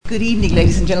Good evening,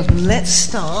 ladies and gentlemen. Let's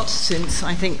start, since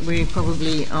I think we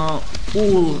probably are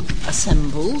all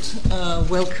assembled.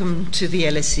 Welcome to the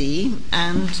LSE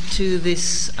and to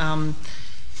this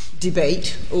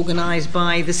debate organised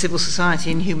by the Civil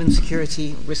Society and Human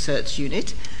Security Research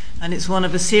Unit. And it's one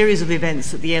of a series of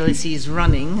events that the LSE is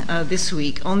running this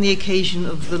week on the occasion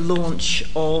of the launch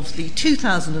of the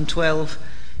 2012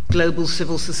 Global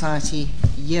Civil Society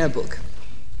Yearbook.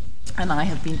 And I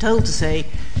have been told to say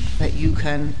that you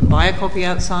can buy a copy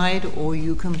outside or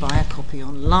you can buy a copy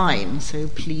online, so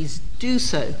please do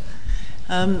so.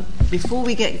 Before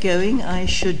we get going, I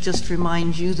should just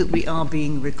remind you that we are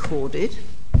being recorded,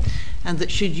 and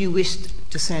that should you wish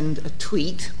to send a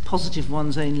tweet, positive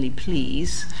ones only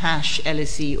please,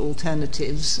 #LSE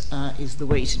Alternatives is the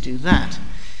way to do that.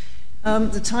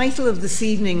 The title of this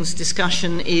evening's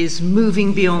discussion is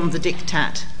Moving Beyond the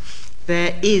Diktat.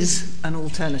 There is an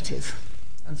alternative.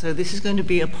 And so this is going to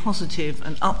be a positive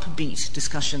and upbeat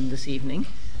discussion this evening.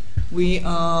 We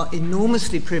are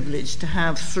enormously privileged to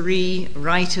have three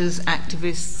writers,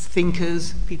 activists,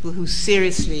 thinkers, people who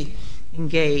seriously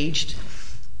engaged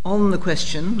on the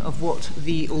question of what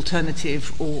the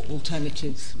alternative or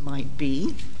alternatives might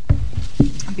be.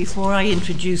 Before I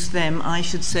introduce them, I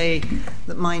should say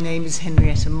that my name is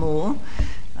Henrietta Moore,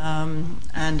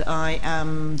 and I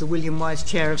am the William Wise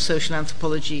Chair of Social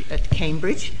Anthropology at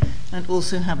Cambridge, and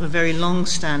also have a very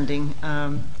long-standing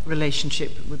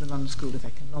relationship with the London School of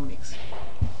Economics.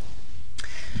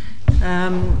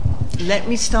 Let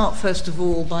me start first of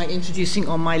all by introducing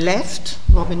on my left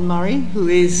Robin Murray, who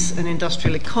is an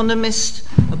industrial economist,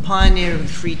 a pioneer of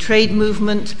the free trade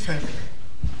movement.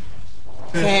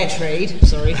 Fair trade,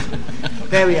 sorry.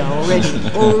 There we are,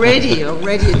 already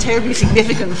a terribly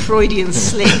significant Freudian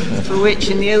slip for which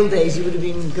in the old days you would have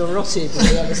been garroted by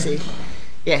the LSE.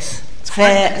 Yes, it's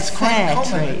fair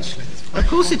trade. Of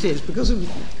course it is, because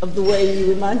of the way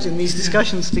you imagine these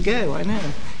discussions to go, I know.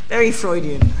 Very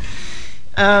Freudian.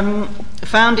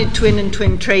 Founded Twin and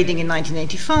Twin Trading in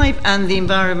 1985 and the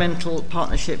environmental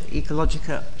partnership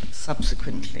Ekologica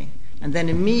subsequently. And then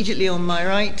immediately on my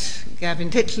right,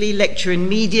 Gavan Titley, lecturer in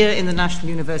media in the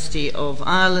National University of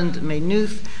Ireland,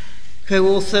 Maynooth,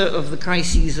 co-author of The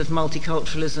Crises of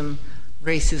Multiculturalism,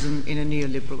 Racism in a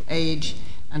Neoliberal Age,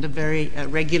 and a very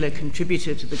regular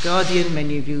contributor to The Guardian.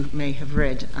 Many of you may have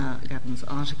read Gavan's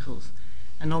articles.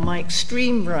 And on my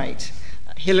extreme right,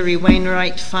 Hilary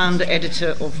Wainwright, founder,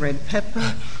 editor of Red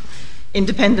Pepper,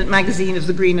 independent magazine of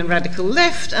the Green and Radical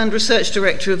Left, and research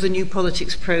director of the New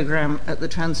Politics programme at the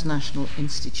Transnational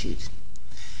Institute.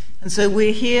 And so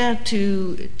we're here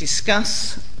to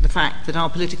discuss the fact that our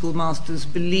political masters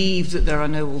believe that there are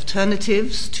no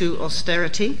alternatives to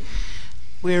austerity.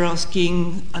 We're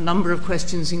asking a number of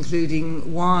questions,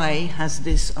 including why has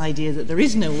this idea that there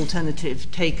is no alternative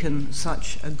taken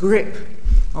such a grip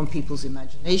on people's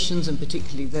imaginations, and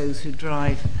particularly those who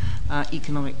drive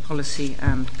economic policy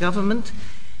and government.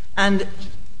 And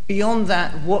beyond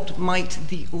that, what might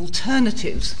the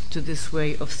alternatives to this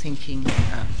way of thinking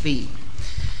be?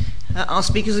 Our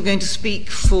speakers are going to speak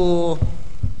for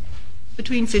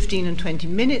between 15 and 20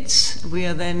 minutes. We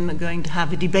are then going to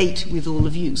have a debate with all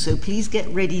of you. So please get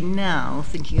ready now,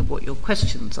 thinking of what your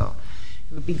questions are.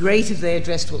 It would be great if they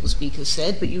addressed what the speakers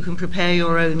said, but you can prepare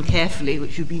your own carefully,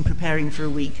 which you've been preparing for a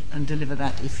week, and deliver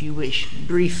that, if you wish,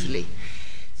 briefly.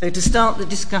 So to start the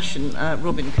discussion,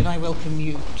 Robin, could I welcome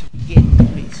you to begin,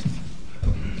 please?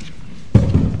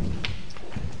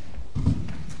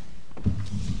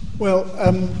 Well,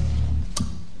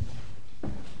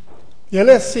 the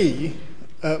LSE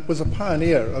was a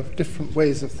pioneer of different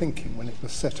ways of thinking when it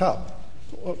was set up.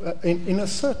 In a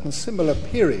certain similar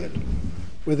period,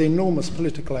 with enormous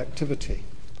political activity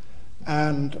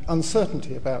and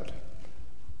uncertainty about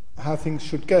how things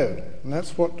should go. And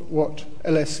that's what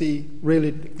LSE really,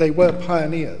 they were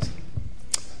pioneers.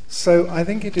 So I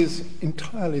think it is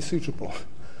entirely suitable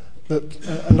that,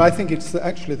 and I think it's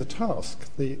actually the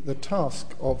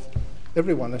task of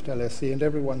everyone at LSE and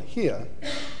everyone here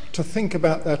to think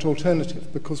about that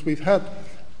alternative, because we've had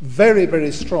very,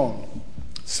 very strong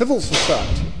civil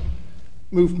society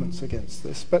movements against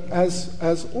this, but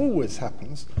as always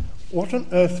happens, what on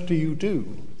earth do you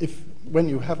do when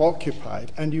you have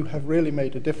occupied and you have really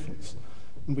made a difference?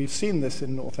 And we've seen this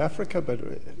in North Africa, but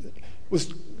it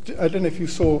was, I don't know if you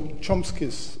saw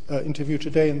Chomsky's interview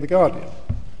today in The Guardian.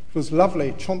 It was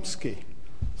lovely Chomsky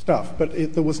stuff,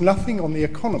 but there was nothing on the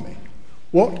economy.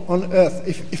 What on earth,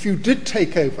 if you did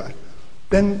take over,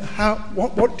 then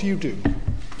what do you do?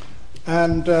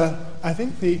 And I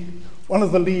think one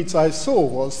of the leads I saw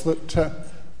was that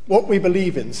what we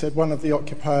believe in, said one of the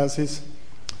occupiers, is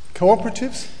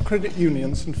cooperatives, credit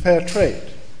unions, and fair trade.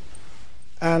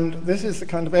 And this is the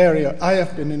kind of area I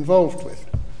have been involved with.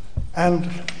 And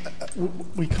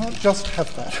we can't just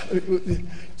have that.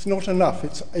 It's not enough.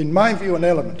 It's, in my view, an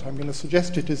element. I'm going to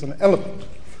suggest it is an element,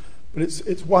 but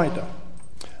it's wider.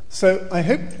 So I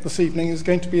hope this evening is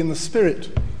going to be in the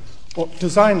spirit what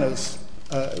designers,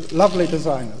 lovely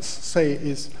designers, say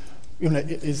is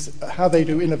how they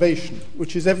do innovation,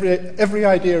 which is every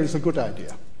idea is a good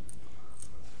idea.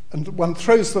 And one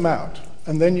throws them out,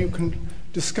 and then you can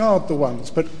discard the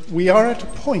ones. But we are at a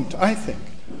point, I think,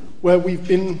 where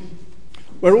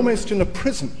we're almost in a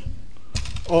prison,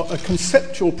 or a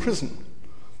conceptual prison,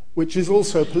 which is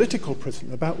also a political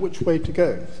prison, about which way to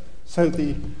go. So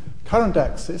the current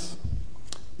axis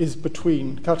is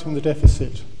between cutting the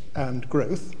deficit and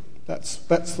growth.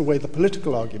 That's the way the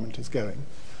political argument is going.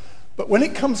 But when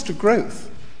it comes to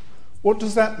growth, what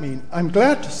does that mean? I'm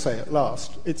glad to say at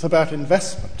last it's about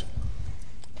investment,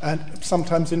 and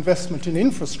sometimes investment in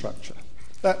infrastructure.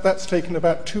 That's taken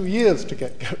about 2 years to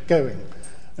get going,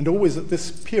 and always at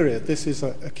this period this is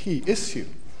a key issue.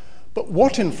 But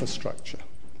what infrastructure?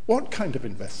 What kind of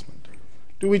investment?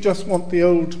 Do we just want the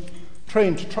old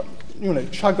train to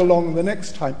chug along the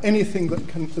next time? Anything that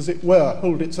can, as it were,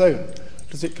 hold its own?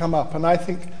 Does it come up? And I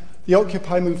think the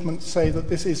Occupy movement say that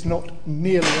this is not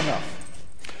nearly enough.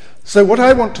 So what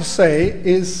I want to say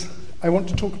is, I want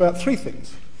to talk about three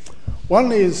things.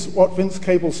 One is what Vince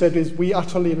Cable said is we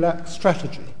utterly lack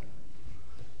strategy.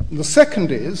 And the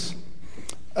second is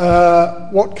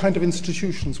what kind of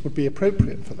institutions would be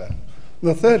appropriate for that. And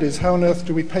the third is how on earth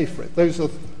do we pay for it? Those are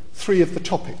three of the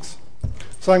topics.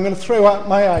 So I'm going to throw out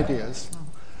my ideas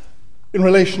in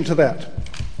relation to that.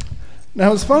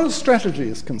 Now, as far as strategy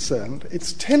is concerned,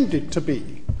 it's tended to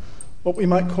be what we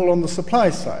might call on the supply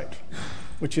side,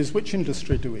 which is which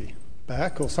industry do we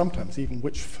back, or sometimes even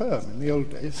which firm in the old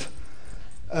days,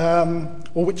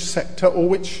 or which sector, or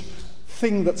which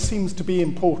thing that seems to be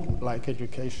important, like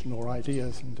education or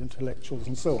ideas and intellectuals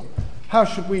and so on. How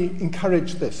should we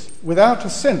encourage this? Without a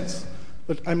sense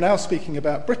that I'm now speaking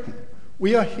about Britain.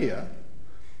 We are here,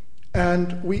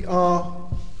 and we are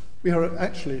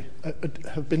actually,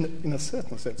 have been, in a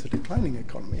certain sense, a declining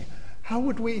economy. How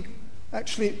would we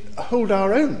actually hold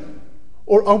our own?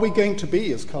 Or are we going to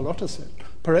be, as Carlotta said,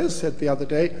 Perez said the other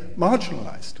day,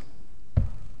 marginalized?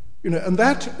 And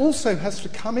that also has to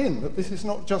come in, that this is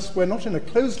not just, we're not in a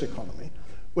closed economy,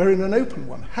 we're in an open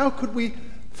one. How could we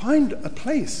find a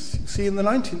place? You see, in the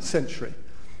 19th century,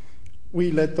 we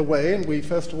led the way, and we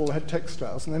first of all had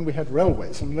textiles, and then we had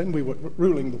railways, and then we were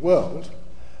ruling the world.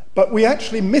 But we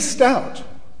actually missed out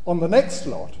on the next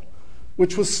lot,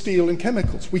 which was steel and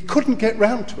chemicals. We couldn't get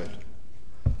round to it.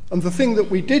 And the thing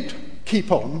that we did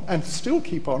keep on, and still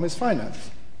keep on, is finance.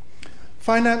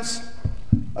 Finance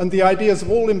and the ideas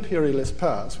of all imperialist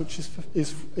powers, which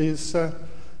is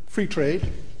free trade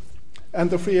and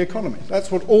the free economy.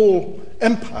 That's what all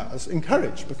empires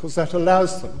encourage, because that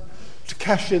allows them to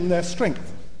cash in their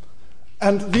strength.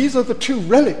 And these are the two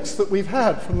relics that we've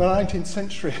had from the 19th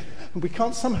century, and we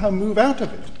can't somehow move out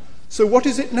of it. So what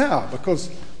is it now? Because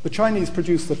the Chinese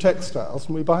produce the textiles,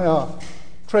 and we buy our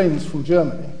trains from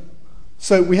Germany.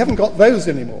 So we haven't got those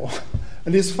anymore.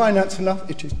 And is finance enough?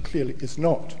 It clearly is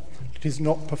not. It is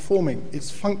not performing its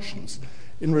functions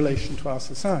in relation to our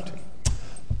society.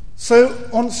 So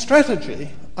on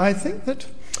strategy, I think that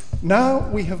now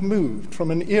we have moved from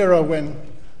an era when,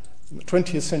 in the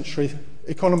 20th century,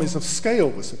 economies of scale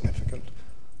were significant,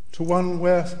 to one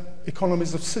where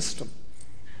economies of system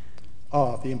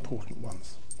are the important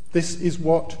ones. This is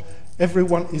what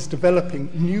everyone is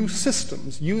developing, new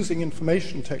systems using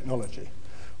information technology,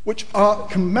 which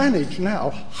can manage now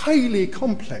highly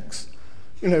complex,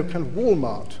 kind of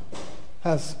Walmart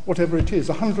has, whatever it is,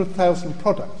 100,000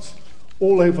 products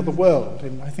all over the world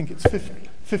in, I think it's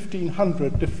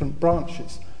 1,500 different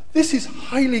branches. This is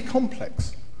highly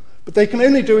complex, but they can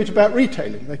only do it about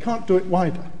retailing. They can't do it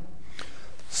wider.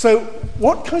 So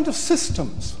what kind of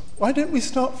systems? Why don't we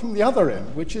start from the other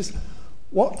end, which is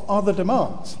what are the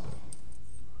demands?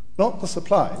 Not the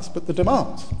supplies, but the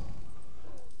demands.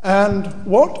 And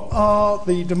what are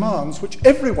the demands which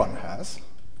everyone has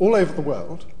all over the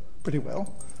world, pretty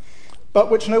well,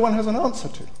 but which no one has an answer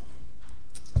to?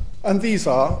 And these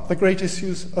are the great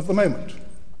issues of the moment.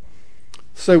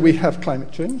 So we have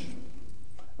climate change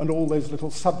and all those little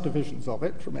subdivisions of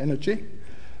it, from energy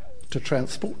to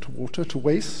transport to water to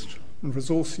waste and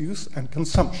resource use and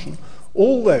consumption.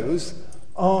 All those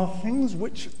are things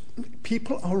which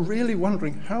people are really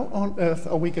wondering, how on earth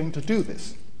are we going to do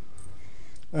this?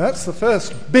 Now, that's the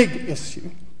first big issue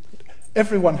that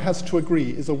everyone has to agree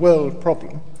is a world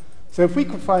problem. So if we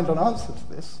could find an answer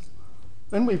to this,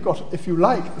 Then we've got, if you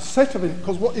like, a set of,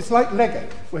 because what it's like Lego.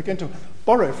 We're going to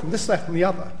borrow from this, that, and the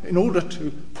other in order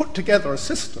to put together a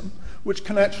system which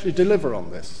can actually deliver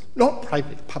on this. Not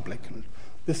private, public, and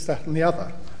this, that, and the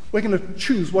other. We're going to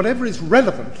choose whatever is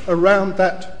relevant around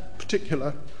that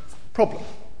particular problem.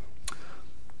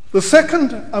 The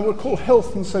second I would call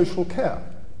health and social care,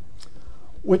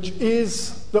 which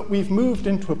is that we've moved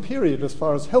into a period, as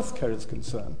far as healthcare is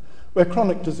concerned, where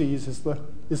chronic disease is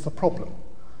the problem,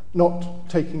 not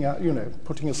taking out,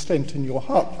 putting a stent in your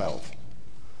heart valve.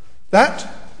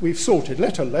 That we've sorted,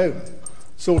 let alone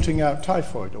sorting out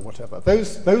typhoid or whatever.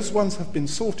 Those ones have been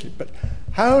sorted, but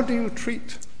how do you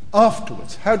treat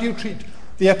afterwards? How do you treat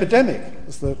the epidemic,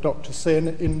 as the doctors say,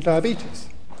 in diabetes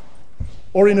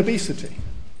or in obesity?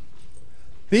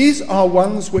 These are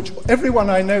ones which everyone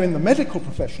I know in the medical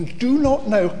profession do not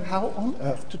know how on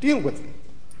earth to deal with them.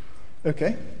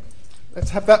 Okay,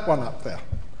 let's have that one up there.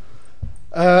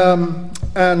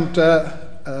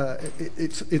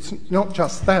 It's not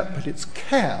just that, but it's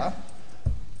care,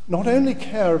 not only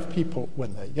care of people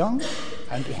when they're young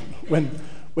and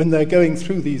when they're going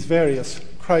through these various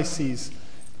crises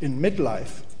in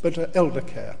midlife, but elder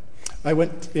care. I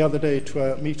went the other day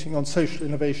to a meeting on social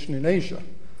innovation in Asia,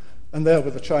 and there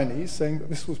were the Chinese saying that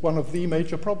this was one of the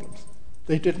major problems.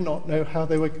 They did not know how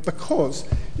they were, because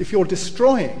if you're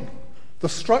destroying the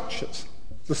structures,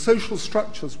 the social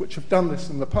structures which have done this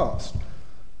in the past,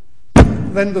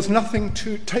 then there's nothing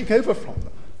to take over from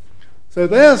them. So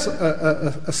there's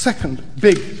a second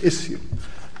big issue.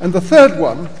 And the third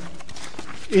one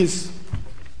is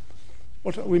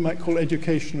what we might call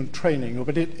education and training,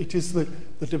 but it is the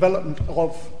development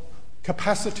of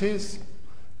capacities,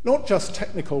 not just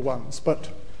technical ones, but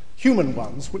human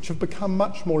ones, which have become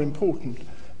much more important,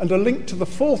 and are linked to the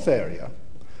fourth area,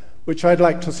 which I'd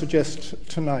like to suggest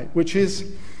tonight, which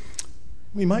is,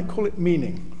 we might call it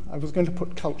meaning. I was going to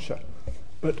put culture,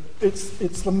 but it's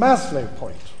the Maslow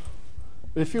point.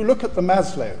 But if you look at the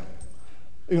Maslow,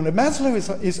 Maslow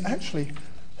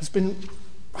has been,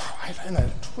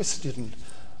 twisted and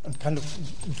kind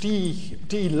of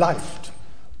de-lifed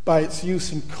by its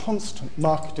use in constant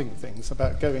marketing things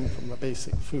about going from the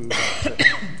basic food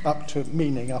up to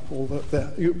meaning, up all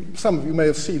some of you may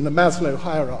have seen the Maslow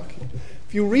hierarchy.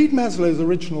 If you read Maslow's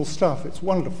original stuff, it's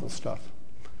wonderful stuff.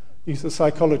 He's a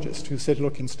psychologist who said,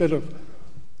 look, instead of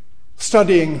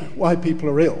studying why people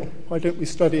are ill, why don't we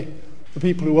study the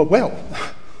people who are well?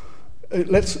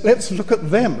 Let's look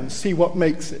at them and see what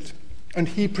makes it. And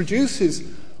he produces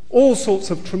all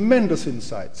sorts of tremendous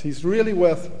insights. He's really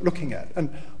worth looking at. And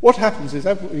what happens is,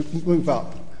 as you move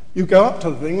up, you go up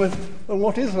to the thing with, well,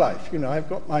 what is life? I've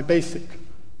got my basic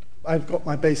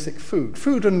food.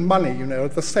 Food and money, are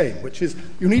the same, which is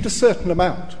you need a certain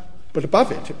amount, but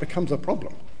above it becomes a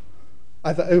problem,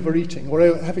 either overeating or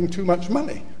having too much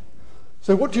money.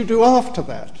 So what do you do after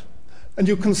that? And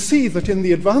you can see that in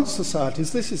the advanced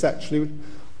societies, this is actually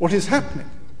what is happening.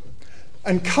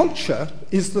 And culture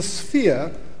is the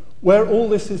sphere where all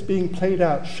this is being played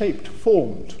out, shaped,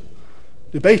 formed,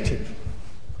 debated,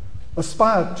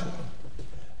 aspired to.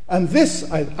 And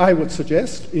this, I would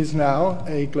suggest, is now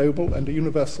a global and a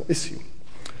universal issue.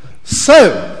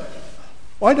 So,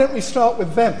 why don't we start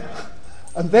with them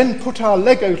and then put our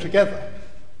Lego together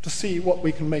to see what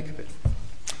we can make of it?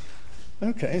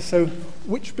 Okay, so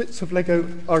which bits of Lego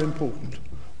are important?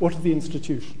 What are the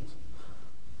institutions?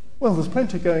 Well, there's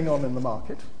plenty going on in the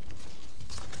market,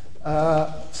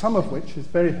 some of which is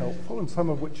very helpful and some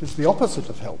of which is the opposite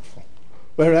of helpful,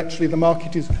 where actually the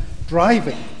market is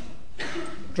driving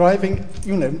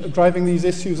these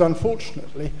issues,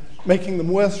 unfortunately, making them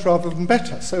worse rather than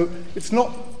better. So it's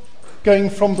not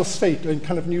going from the state in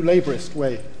kind of new labourist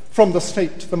way, from the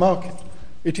state to the market.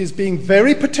 It is being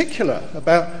very particular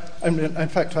about, and in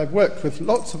fact I've worked with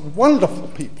lots of wonderful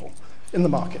people in the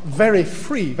market, very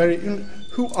free,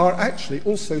 who are actually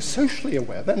also socially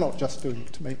aware. They're not just doing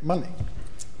it to make money.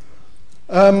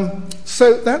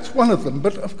 So that's one of them.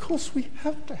 But of course we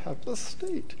have to have the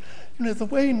state. The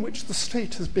way in which the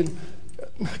state has been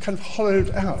kind of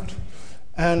hollowed out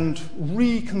and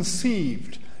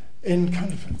reconceived in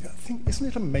kind of, I think, isn't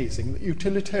it amazing that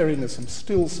utilitarianism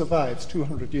still survives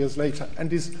 200 years later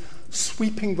and is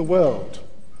sweeping the world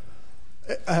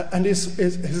and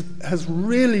has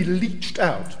really leached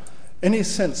out any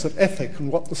sense of ethic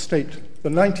and what the state, the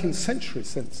 19th century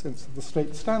sense of the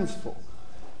state stands for.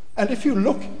 And if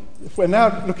we're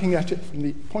now looking at it from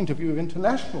the point of view of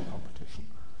international competition,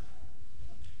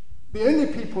 the only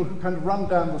people who kind of run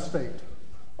down the state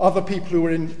are the people who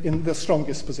are in the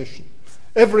strongest position.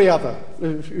 Every other,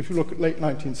 if you look at late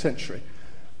 19th century,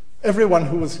 everyone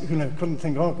who was, couldn't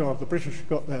think, oh God, the British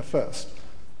got there first,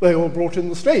 they all brought in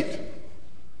the state,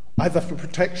 either for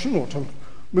protection or to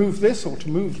move this or to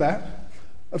move that.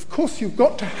 Of course, you've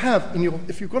got to have,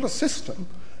 if you've got a system,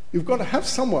 you've got to have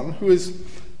someone who is,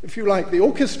 if you like, the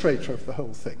orchestrator of the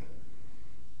whole thing.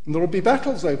 And there will be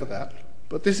battles over that,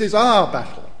 but this is our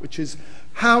battle, which is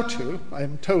how to, I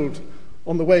am told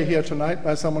on the way here tonight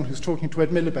by someone who's talking to Ed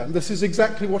Miliband, this is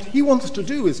exactly what he wants to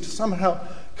do, is to somehow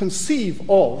conceive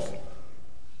of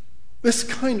this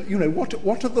kind,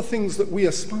 what are the things that we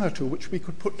aspire to, which we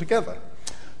could put together.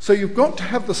 So you've got to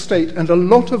have the state and a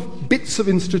lot of bits of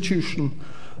institution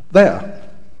there.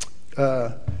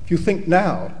 If you think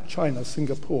now, China,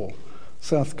 Singapore,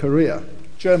 South Korea,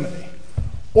 Germany,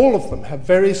 all of them have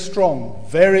very strong,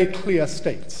 very clear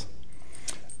states.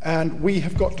 And we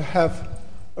have got to have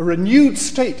a renewed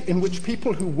state in which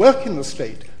people who work in the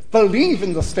state believe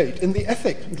in the state, in the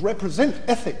ethic, and represent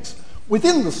ethics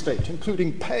within the state,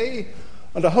 including pay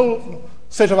and a whole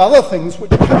set of other things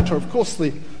which counter, of course,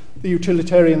 the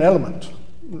utilitarian element.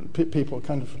 People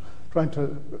kind of trying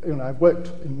to, I've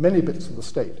worked in many bits of the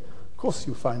state. Of course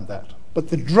you find that. But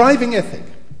the driving ethic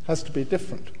has to be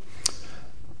different.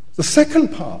 The second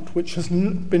part, which has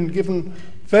been given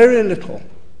very little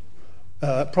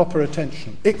proper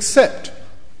attention, except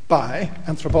by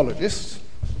anthropologists,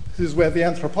 this is where the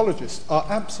anthropologists are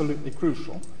absolutely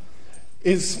crucial,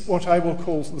 is what I will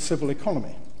call the civil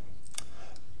economy.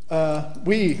 All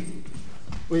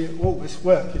this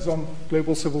work is on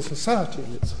global civil society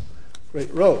and its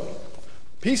great role.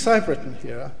 The piece I've written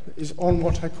here is on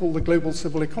what I call the global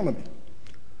civil economy,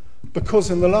 because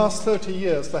in the last 30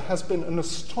 years there has been an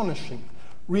astonishing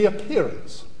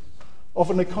reappearance of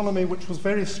an economy which was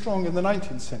very strong in the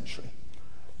 19th century.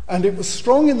 And it was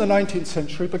strong in the 19th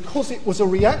century because it was a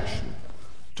reaction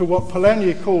to what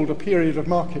Polanyi called a period of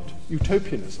market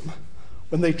utopianism,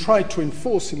 when they tried to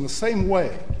enforce in the same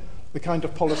way the kind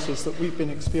of policies that we've been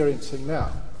experiencing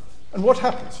now. And what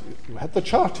happens? You had the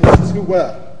Chartists who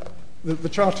were, the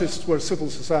Chartists were a civil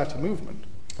society movement,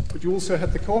 but you also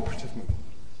had the cooperative movement.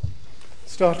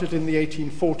 Started in the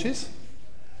 1840s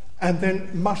and then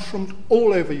mushroomed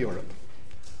all over Europe.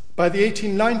 By the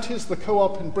 1890s, the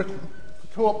co-op in Britain, the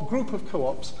co-op group of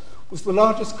co-ops, was the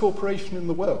largest corporation in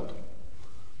the world,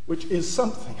 which is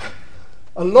something.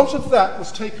 A lot of that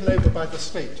was taken over by the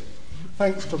state,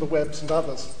 thanks to the Webbs and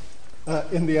others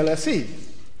in the LSE.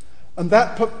 And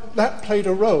that played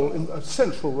a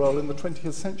central role in the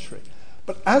 20th century.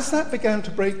 But as that began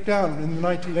to break down in the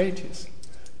 1980s,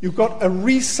 you got a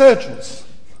resurgence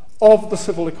of the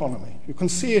civil economy. You can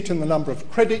see it in the number of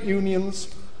credit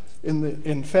unions,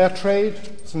 in fair trade.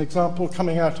 As an example,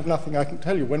 coming out of nothing, I can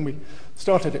tell you, when we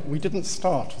started it, we didn't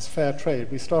start as fair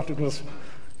trade. We started with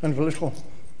kind of a little,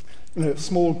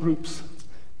 small groups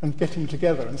and getting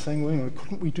together and saying,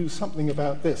 couldn't we do something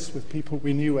about this with people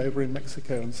we knew over in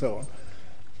Mexico and so on.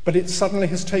 But it suddenly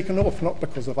has taken off, not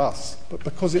because of us, but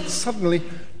because it suddenly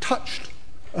touched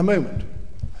a moment.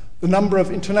 The number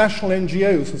of international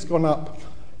NGOs has gone up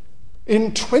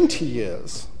in 20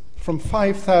 years from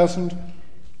 5,000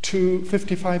 to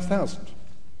 55,000.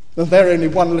 And they're only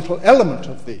one little element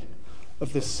of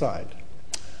this side.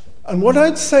 And what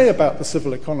I'd say about the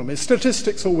civil economy,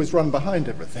 statistics always run behind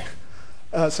everything,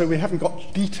 so we haven't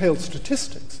got detailed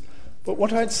statistics, but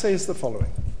what I'd say is the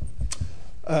following.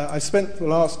 I spent the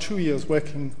last 2 years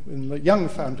working in the Young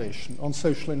Foundation on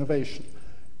social innovation.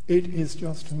 It is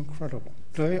just incredible.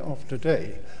 Day after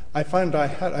day, I found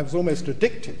I was almost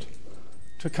addicted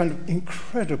to kind of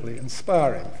incredibly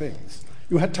inspiring things.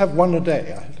 You had to have one a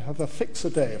day. I had to have a fix a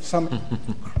day of some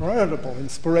incredible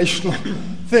inspirational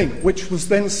thing, which was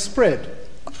then spread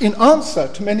in answer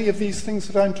to many of these things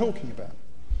that I'm talking about.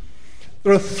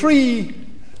 There are 3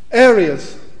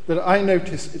 areas that I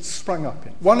notice it's sprung up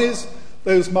in. One is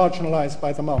those marginalized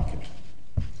by the market.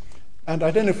 And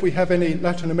I don't know if we have any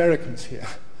Latin Americans here,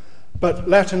 but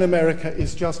Latin America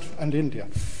is just, and India,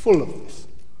 full of this.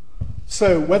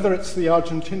 So whether it's the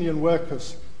Argentinian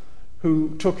workers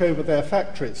who took over their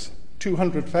factories,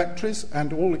 200 factories,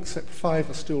 and all except 5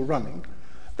 are still running,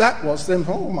 that was then,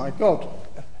 oh my God,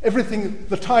 everything,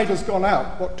 the tide has gone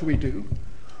out, what do we do?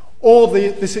 Or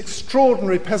this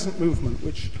extraordinary peasant movement,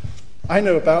 which I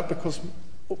know about because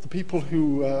of the people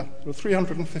who, there are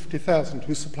 350,000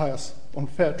 who supply us on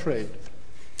fair trade.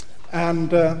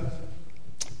 And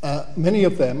many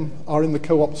of them are in the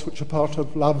co-ops which are part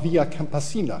of La Via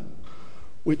Campesina,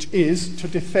 which is to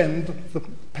defend the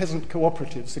peasant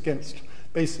cooperatives against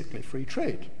basically free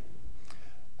trade.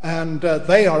 And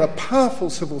they are a powerful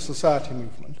civil society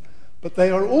movement, but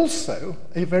they are also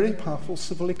a very powerful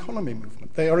civil economy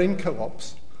movement. They are in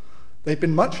co-ops. They've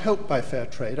been much helped by fair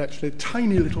trade, actually a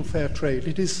tiny little fair trade,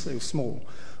 it is so small,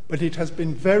 but it has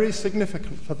been very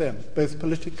significant for them, both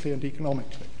politically and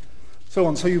economically. So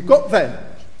on. So you've got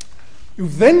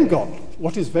you've then got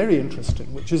what is very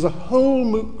interesting, which is a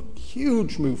whole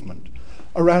huge movement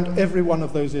around every one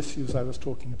of those issues I was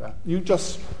talking about. You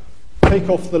just take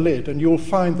off the lid and you'll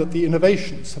find that the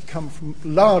innovations have come from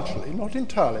largely, not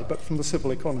entirely, but from the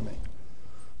civil economy.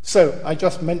 So I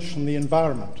just mentioned the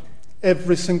environment.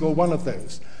 Every single one of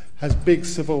those has big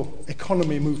civil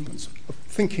economy movements of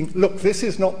thinking, look, this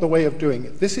is not the way of doing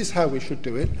it. This is how we should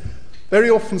do it. Very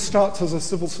often starts as a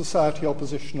civil society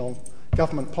opposition on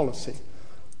government policy.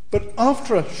 But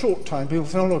after a short time, people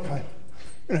say, oh, look,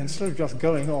 instead of just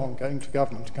going to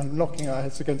government, kind of knocking our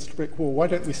heads against a brick wall, why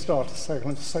don't we start a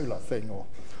solar thing? Or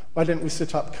why don't we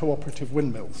set up cooperative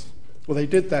windmills? Well, they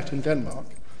did that in Denmark,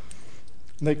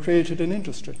 and they created an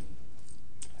industry.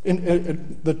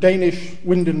 The Danish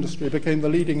wind industry became the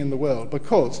leading in the world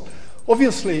because,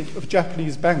 obviously, if a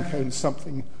Japanese bank owns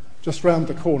something just round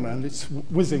the corner and it's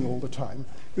whizzing all the time,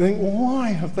 you think, well, why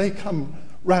have they come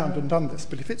round and done this?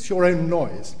 But if it's your own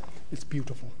noise, it's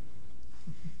beautiful.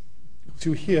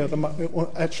 To hear the money,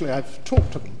 well, actually I've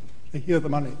talked to them, they hear the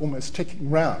money almost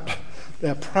ticking round.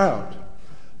 They're proud.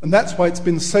 And that's why it's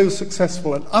been so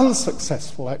successful and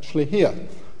unsuccessful actually here,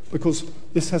 because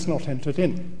this has not entered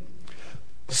in.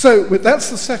 So that's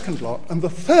the second lot. And the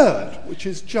third, which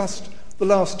is just the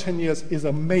last 10 years, is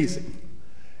amazing,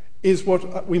 is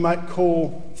what we might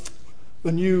call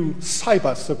the new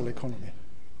cyber civil economy.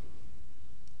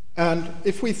 And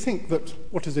if we think that,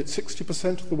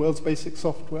 60% of the world's basic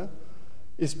software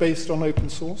is based on open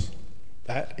source,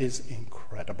 that is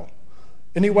incredible.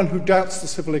 Anyone who doubts the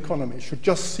civil economy should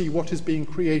just see what is being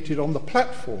created on the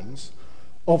platforms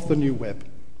of the new web.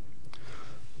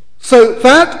 So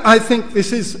that, I think,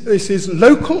 this is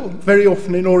local, very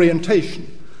often in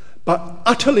orientation, but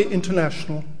utterly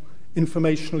international,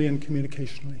 informationally and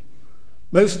communicationally.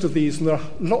 Most of these, and there are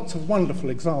lots of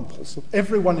wonderful examples of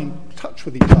everyone in touch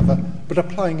with each other, but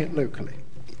applying it locally.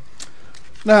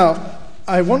 Now,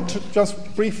 I want to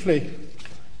just briefly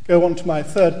go on to my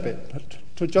third bit, but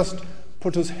to just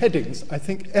put as headings, I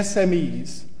think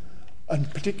SMEs, and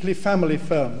particularly family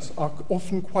firms, are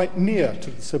often quite near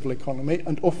to the civil economy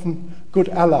and often good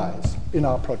allies in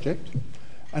our project,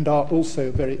 and are also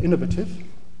very innovative.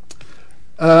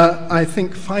 I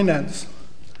think finance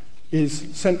is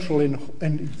central in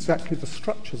exactly the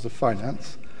structures of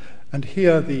finance, and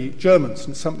here the Germans,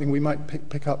 and something we might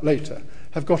pick up later,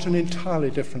 have got an entirely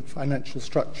different financial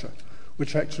structure,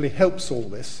 which actually helps all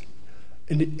this,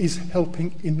 and it is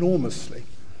helping enormously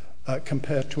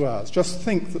compared to ours. Just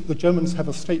think that the Germans have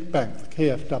a state bank, the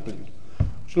KfW,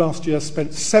 which last year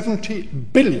spent 70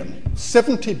 billion.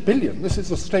 70 billion, this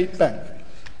is a state bank.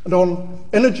 And on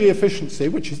energy efficiency,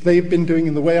 which they've been doing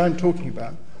in the way I'm talking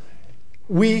about,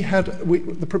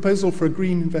 the proposal for a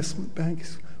green investment bank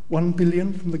is 1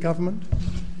 billion from the government.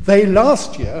 They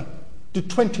last year did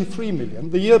 23 million,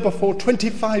 the year before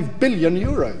 25 billion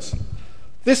euros.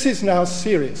 This is now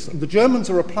serious, and the Germans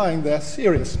are applying their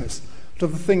seriousness to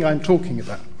the thing I'm talking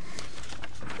about.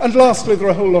 And lastly, there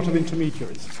are a whole lot of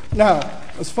intermediaries. Now,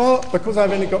 because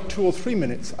I've only got 2 or 3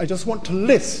 minutes, I just want to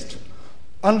list,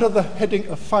 under the heading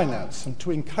of finance, and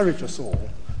to encourage us all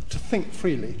to think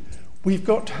freely, we've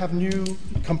got to have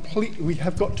we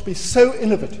have got to be so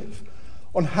innovative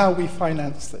on how we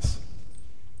finance this.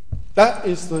 That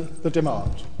is the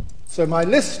demand. So my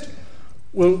list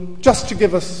will, just to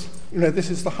give us, this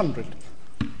is the 100.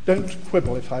 Don't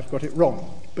quibble if I've got it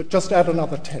wrong, but just add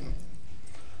another 10.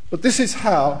 But this is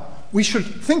how we should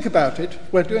think about it.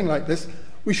 We're doing like this.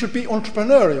 We should be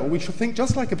entrepreneurial. We should think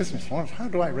just like a business. How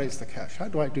do I raise the cash? How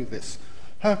do I do this?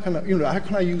 How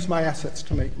can I use my assets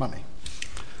to make money?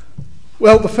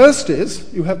 Well, the first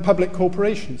is you have public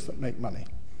corporations that make money.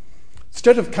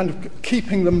 Instead of kind of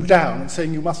keeping them down and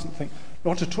saying you mustn't think,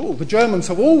 not at all. The Germans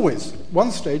have always, at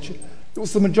one stage, it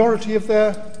was the majority of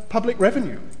their public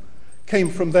revenue came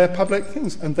from their public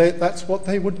things, and that's what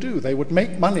they would do. They would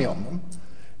make money on them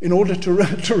in order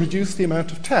to reduce the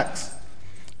amount of tax.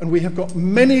 And we have got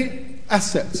many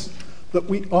assets that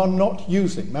we are not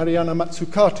using. Mariana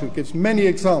Mazzucato gives many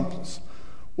examples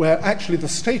where actually the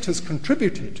state has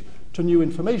contributed to new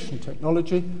information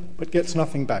technology but gets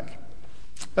nothing back.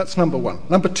 That's number one.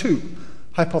 Number two,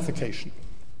 hypothecation.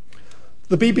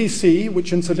 The BBC,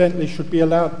 which incidentally should be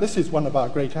allowed, this is one of our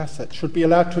great assets, should be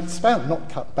allowed to expand, not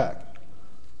cut back.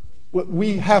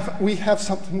 We have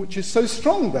something which is so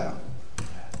strong there.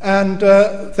 And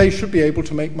they should be able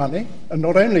to make money, and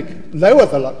not only lower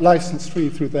the license fee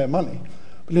through their money,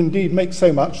 but indeed make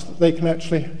so much that they can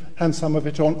actually hand some of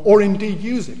it on, or indeed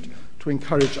use it to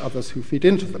encourage others who feed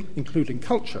into them, including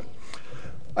culture.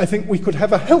 I think we could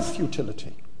have a health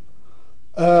utility,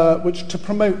 which to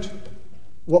promote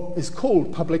what is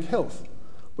called public health,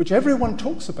 which everyone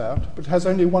talks about, but has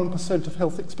only 1% of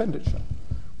health expenditure.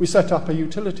 We set up a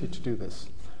utility to do this,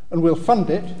 and we'll fund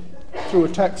it through a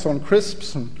tax on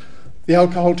crisps and the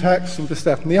alcohol tax and this,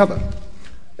 that, and the other.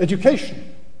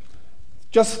 Education.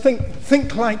 Just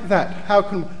think like that.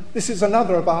 This is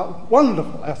another of our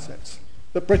wonderful assets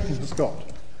that Britain has got.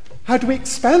 How do we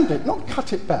expand it, not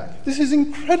cut it back? This is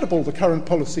incredible, the current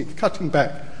policy of cutting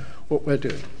back what we're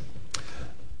doing.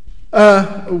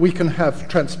 We can have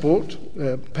transport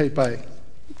paid by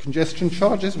congestion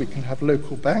charges. We can have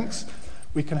local banks.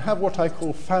 We can have what I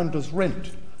call founders'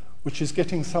 rent, which is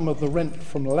getting some of the rent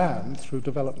from land through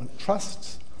development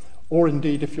trusts, or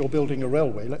indeed, if you're building a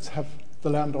railway, let's have the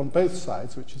land on both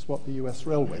sides, which is what the US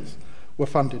railways were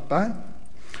funded by.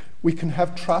 We can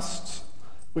have trusts,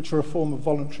 which are a form of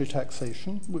voluntary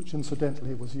taxation, which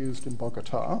incidentally was used in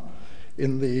Bogota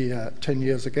in the 10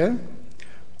 years ago.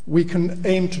 We can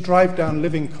aim to drive down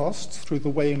living costs through the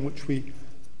way in which we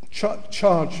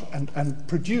charge and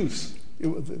produce.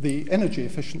 The energy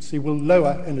efficiency will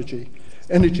lower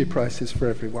energy prices for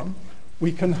everyone.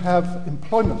 We can have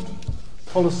employment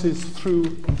policies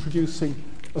through introducing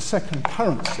a second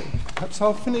currency. Perhaps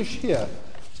I'll finish here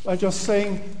by just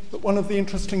saying that one of the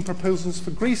interesting proposals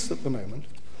for Greece at the moment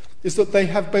is that they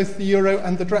have both the euro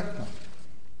and the drachma.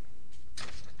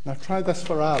 Now try this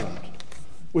for Ireland,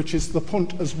 which is the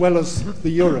punt as well as the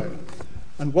euro.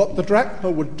 And what the drachma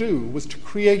would do was to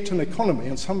create an economy,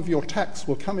 and some of your tax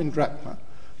will come in drachma.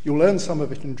 You'll earn some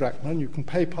of it in drachma, and you can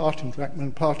pay part in drachma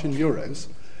and part in euros.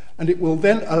 And it will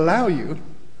then allow you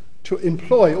to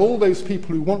employ all those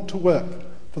people who want to work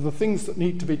for the things that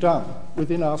need to be done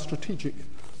within our strategic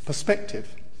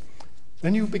perspective.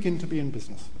 Then you begin to be in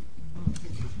business.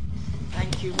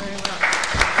 Thank you very much.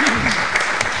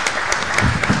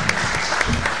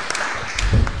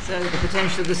 So the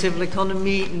potential of the civil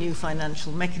economy, new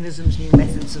financial mechanisms, new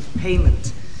methods of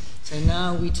payment. So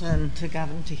now we turn to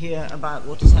Gavan to hear about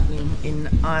what is happening in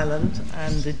Ireland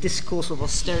and the discourse of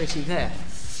austerity there.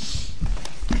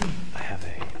 I have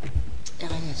a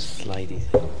slidey.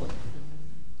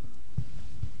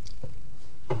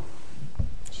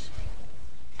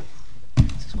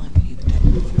 This is why we need the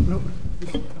technical.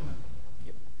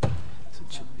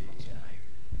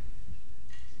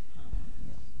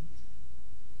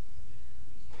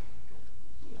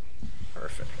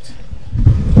 Perfect.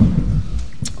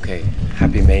 Okay,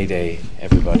 happy May Day,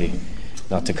 everybody.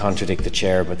 Not to contradict the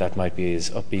chair, but that might be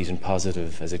as upbeat and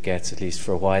positive as it gets, at least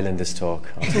for a while in this talk,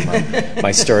 until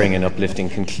my stirring and uplifting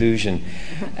conclusion.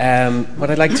 What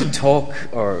I'd like to talk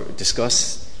or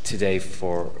discuss today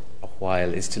for a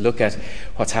while is to look at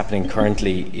what's happening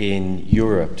currently in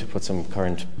Europe, to put some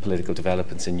current political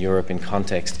developments in Europe in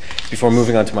context, before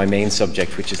moving on to my main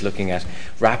subject, which is looking at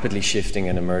rapidly shifting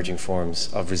and emerging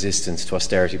forms of resistance to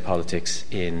austerity politics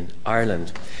in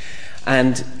Ireland.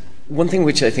 And one thing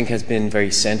which I think has been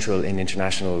very central in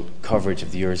international coverage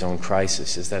of the Eurozone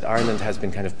crisis is that Ireland has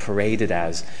been kind of paraded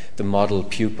as the model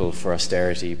pupil for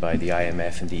austerity by the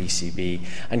IMF and the ECB.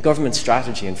 And government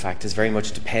strategy, in fact, has very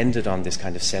much depended on this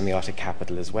kind of semiotic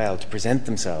capital as well, to present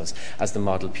themselves as the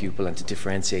model pupil and to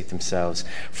differentiate themselves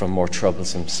from more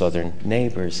troublesome southern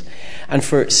neighbours. And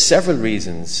for several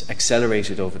reasons,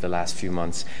 accelerated over the last few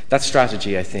months, that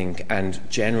strategy, I think, and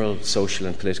general social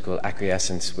and political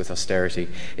acquiescence with austerity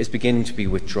is beginning to be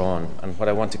withdrawn. And what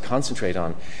I want to concentrate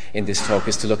on in this talk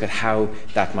is to look at how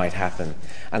that might happen.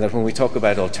 And that when we talk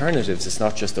about alternatives, it's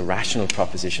not just the rational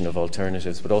proposition of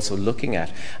alternatives, but also looking at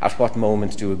what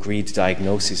moment do agreed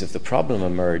diagnoses of the problem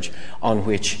emerge on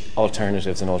which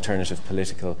alternatives and alternative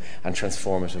political and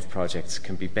transformative projects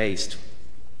can be based.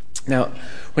 Now,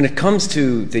 when it comes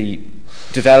to the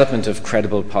development of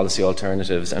credible policy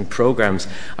alternatives and programmes,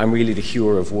 I'm really the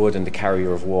hewer of wood and the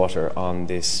carrier of water on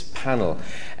this panel.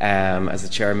 As the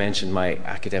chair mentioned, my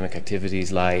academic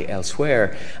activities lie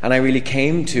elsewhere, and I really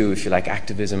came to, if you like,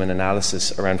 activism and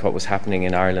analysis around what was happening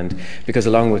in Ireland because,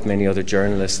 along with many other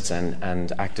journalists and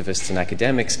activists and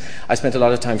academics, I spent a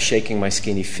lot of time shaking my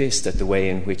skinny fist at the way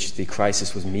in which the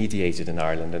crisis was mediated in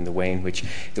Ireland and the way in which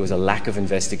there was a lack of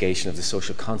investigation of the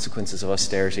social consequences of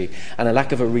austerity and a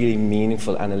lack of a really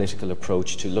meaningful analytical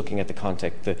approach to looking at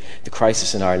the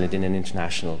crisis in Ireland in an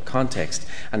international context.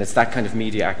 And it's that kind of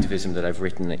media activism that I've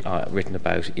written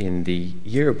about in the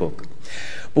yearbook.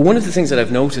 But one of the things that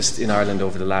I've noticed in Ireland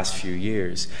over the last few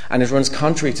years, and it runs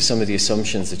contrary to some of the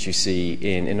assumptions that you see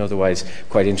in otherwise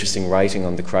quite interesting writing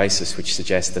on the crisis, which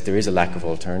suggests that there is a lack of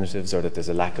alternatives or that there's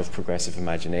a lack of progressive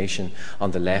imagination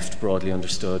on the left, broadly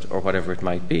understood, or whatever it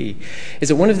might be, is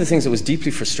that one of the things that was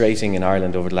deeply frustrating in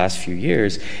Ireland over the last few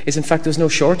years is, in fact, there's no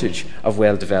shortage of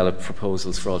well-developed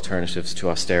proposals for alternatives to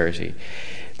austerity.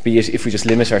 Be it if we just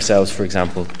limit ourselves, for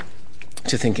example,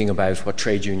 to thinking about what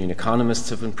trade union economists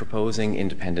have been proposing,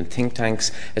 independent think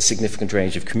tanks, a significant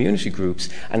range of community groups,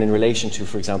 and in relation to,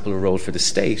 for example, a role for the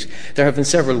state, there have been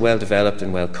several well-developed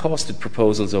and well-costed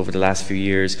proposals over the last few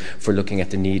years for looking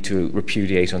at the need to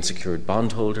repudiate unsecured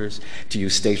bondholders, to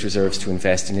use state reserves to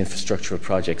invest in infrastructural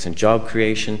projects and job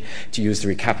creation, to use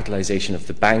the recapitalisation of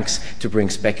the banks to bring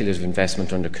speculative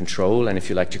investment under control, and if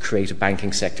you like, to create a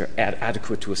banking sector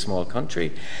adequate to a small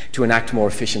country, to enact more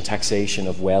efficient taxation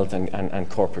of wealth and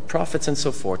corporate profits and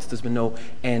so forth. There's been no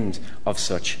end of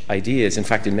such ideas. In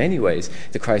fact, in many ways,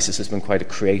 the crisis has been quite a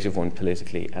creative one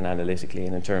politically and analytically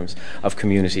and in terms of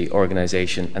community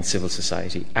organisation and civil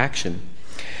society action.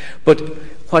 But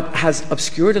what has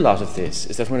obscured a lot of this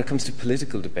is that when it comes to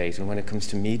political debate and when it comes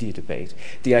to media debate,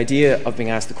 the idea of being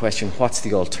asked the question, what's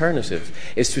the alternative,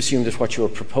 is to assume that what you're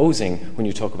proposing when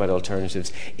you talk about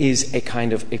alternatives is a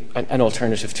kind of an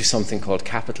alternative to something called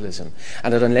capitalism.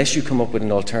 And that unless you come up with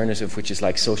an alternative which is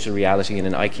like social reality in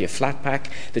an IKEA flat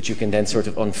pack that you can then sort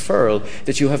of unfurl,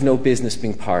 that you have no business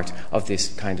being part of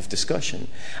this kind of discussion.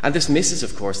 And this misses,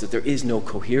 of course, that there is no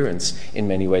coherence in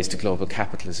many ways to global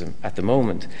capitalism at the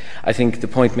moment. I think the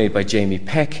point made by Jamie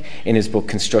Peck in his book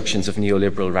Constructions of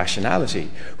Neoliberal Rationality,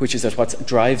 which is that what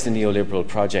drives the neoliberal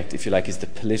project, if you like, is the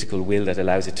political will that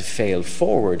allows it to fail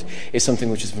forward, is something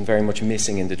which has been very much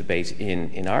missing in the debate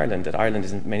in Ireland, that Ireland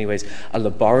is in many ways a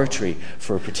laboratory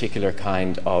for a particular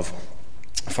kind of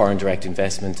foreign direct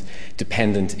investment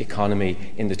dependent economy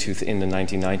in the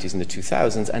 1990s and the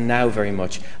 2000s, and now very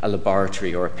much a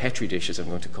laboratory or a petri dish, as I'm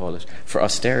going to call it, for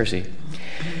austerity.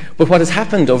 But what has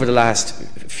happened over the last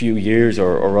few years,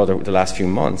 or rather the last few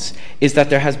months, is that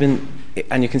there has been,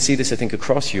 and you can see this I think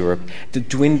across Europe, the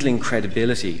dwindling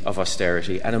credibility of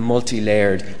austerity and a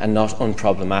multi-layered and not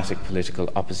unproblematic political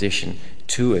opposition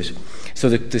to it. So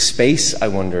the space, I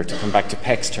wonder, to come back to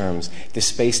Peck's terms, the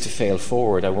space to fail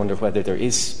forward, I wonder whether there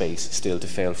is space still to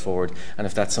fail forward, and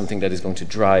if that's something that is going to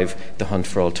drive the hunt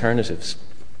for alternatives.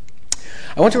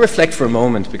 I want to reflect for a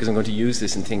moment, because I'm going to use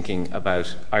this in thinking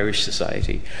about Irish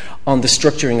society, on the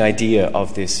structuring idea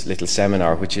of this little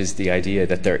seminar, which is the idea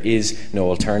that there is no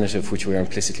alternative, which we are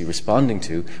implicitly responding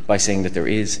to by saying that there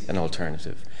is an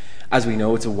alternative. As we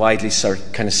know, it's a widely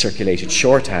kind of circulated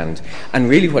shorthand, and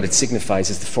really what it signifies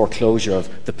is the foreclosure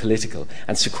of the political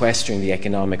and sequestering the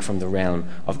economic from the realm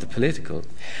of the political.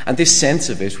 And this sense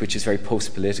of it, which is very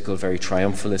post-political, very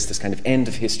triumphalist, this kind of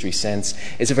end-of-history sense,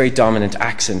 is a very dominant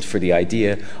accent for the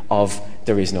idea of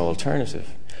there is no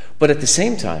alternative. But at the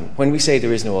same time, when we say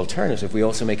there is no alternative, we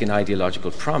also make an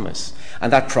ideological promise.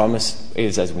 And that promise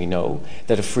is, as we know,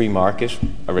 that a free market,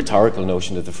 a rhetorical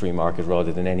notion of the free market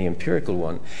rather than any empirical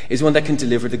one, is one that can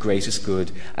deliver the greatest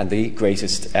good and the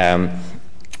greatest,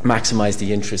 maximise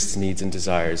the interests, needs and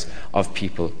desires of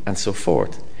people and so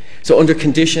forth. So under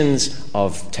conditions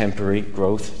of temporary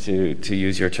growth, to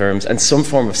use your terms, and some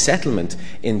form of settlement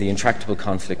in the intractable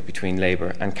conflict between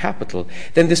labour and capital,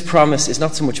 then this promise is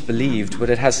not so much believed, but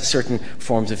it has certain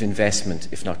forms of investment,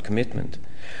 if not commitment.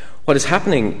 What is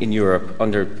happening in Europe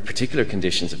under particular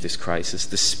conditions of this crisis,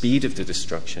 the speed of the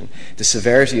destruction, the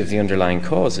severity of the underlying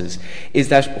causes, is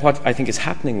that what I think is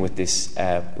happening with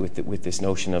this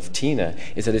notion of TINA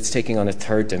is that it's taking on a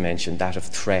third dimension, that of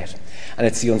threat. And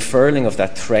it's the unfurling of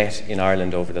that threat in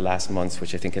Ireland over the last months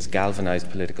which I think has galvanised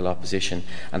political opposition,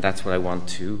 and that's what I want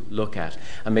to look at.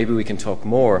 And maybe we can talk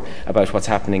more about what's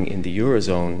happening in the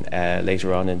Eurozone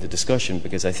later on in the discussion,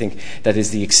 because I think that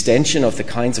is the extension of the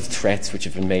kinds of threats which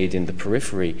have been made in the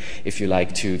periphery, if you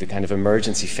like, to the kind of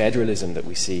emergency federalism that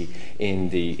we see in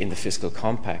the fiscal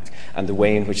compact, and the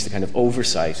way in which the kind of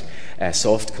oversight,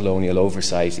 soft colonial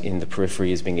oversight in the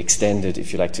periphery is being extended,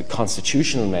 if you like, to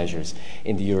constitutional measures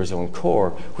in the Eurozone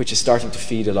core, which is starting to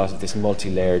feed a lot of this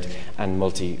multi-layered and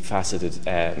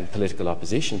multifaceted political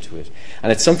opposition to it.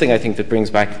 And it's something I think that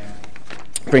brings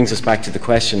us back to the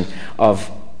question of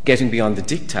getting beyond the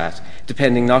diktat,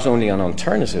 depending not only on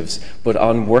alternatives, but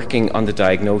on working on the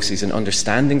diagnoses and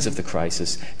understandings of the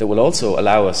crisis that will also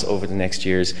allow us over the next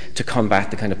years to combat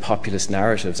the kind of populist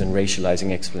narratives and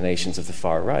racializing explanations of the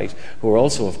far right, who are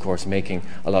also, of course, making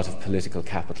a lot of political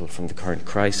capital from the current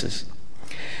crisis.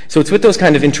 So it's with those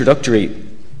kind of introductory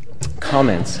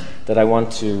comments that I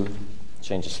want to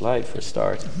change a slide for a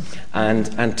start,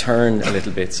 and turn a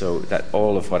little bit so that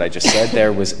all of what I just said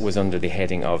there was under the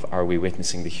heading of, are we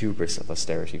witnessing the hubris of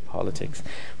austerity politics,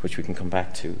 which we can come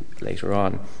back to later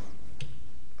on.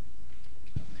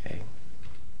 Okay,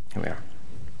 here we are.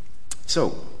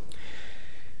 So,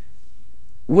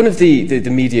 one of the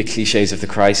media cliches of the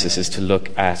crisis is to look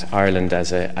at Ireland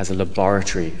as a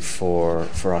laboratory for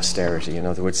austerity. In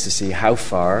other words, to see how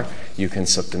far you can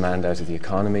suck demand out of the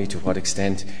economy, to what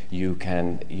extent you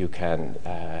can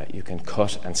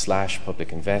cut and slash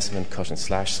public investment, cut and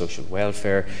slash social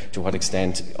welfare, to what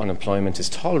extent unemployment is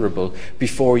tolerable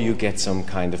before you get some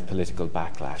kind of political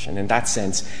backlash. And in that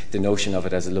sense, the notion of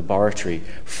it as a laboratory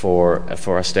for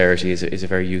austerity is a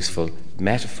very useful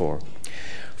metaphor.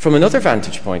 From another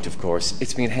vantage point, of course,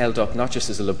 it's been held up not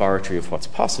just as a laboratory of what's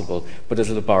possible, but as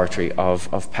a laboratory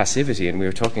of passivity. And we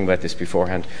were talking about this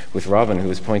beforehand with Robin, who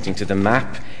was pointing to the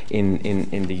map in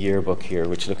the yearbook here,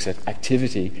 which looks at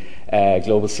activity,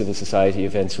 global civil society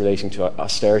events relating to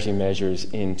austerity measures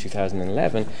in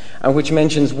 2011, and which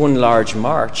mentions one large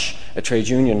march, a trade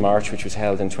union march, which was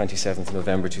held on 27th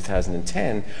November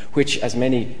 2010, which, as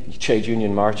many trade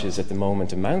union marches at the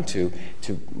moment amount to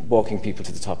walking people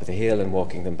to the top of the hill and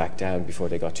walking them back down before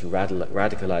they got too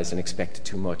radicalised and expected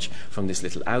too much from this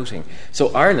little outing.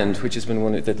 So Ireland, which has been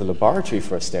one of the laboratory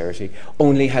for austerity,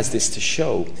 only has this to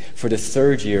show for the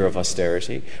third year of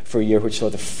austerity, for a year which saw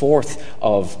the fourth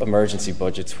of emergency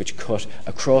budgets which cut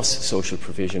across social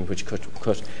provision, which cut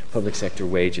public sector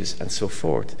wages and so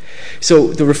forth. So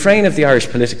the refrain of the Irish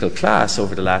political class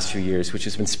over the last few years, which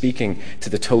has been speaking to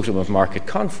the totem of market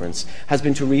confidence, has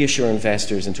been to reassure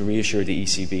investors and to reassure the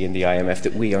ECB and the IMF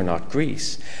that we are not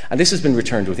Greece. And this has been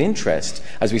returned with interest,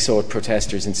 as we saw with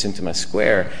protesters in Sintama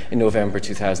Square in November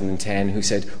 2010 who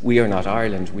said, we are not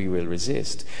Ireland, we will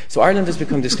resist. So Ireland has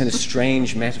become this kind of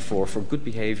strange metaphor for good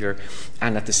behaviour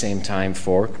and at the same time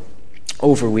for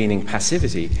overweening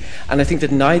passivity. And I think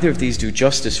that neither of these do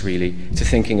justice really to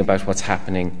thinking about what's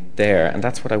happening there. And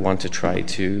that's what I want to try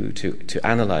to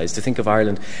analyse, to think of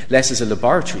Ireland less as a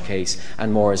laboratory case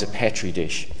and more as a petri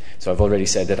dish. So I've already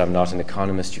said that I'm not an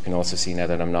economist. You can also see now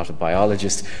that I'm not a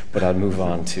biologist, but I'll move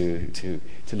on to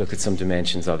look at some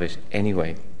dimensions of it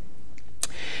anyway.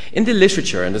 In the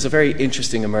literature, and there's a very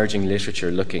interesting emerging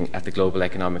literature looking at the global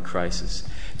economic crisis,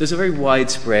 there's a very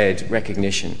widespread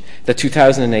recognition that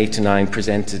 2008-9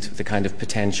 presented the kind of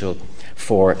potential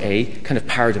for a kind of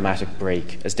paradigmatic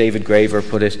break. As David Graeber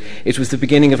put it, it was the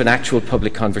beginning of an actual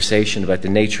public conversation about the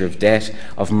nature of debt,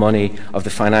 of money, of the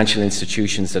financial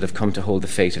institutions that have come to hold the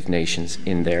fate of nations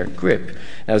in their grip.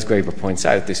 Now, as Graeber points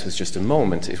out, this was just a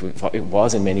moment. It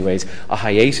was in many ways a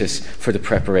hiatus for the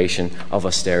preparation of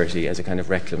austerity as a kind of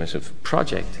reclamative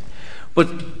project. But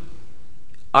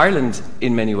Ireland,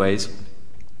 in many ways,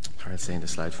 I'll stay in the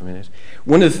slide for a minute.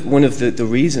 One of the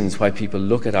reasons why people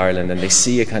look at Ireland and they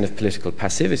see a kind of political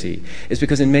passivity is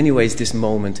because in many ways this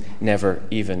moment never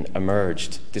even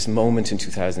emerged. This moment in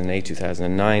 2008,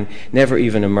 2009 never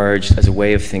even emerged as a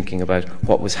way of thinking about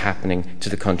what was happening to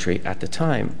the country at the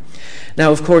time.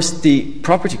 Now, of course, the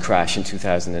property crash in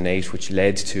 2008, which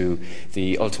led to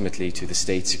ultimately to the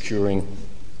state securing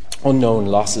unknown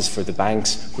losses for the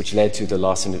banks, which led to the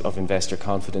loss of investor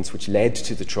confidence, which led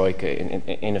to the Troika,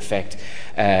 in effect,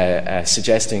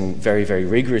 suggesting very, very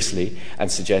rigorously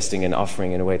and suggesting and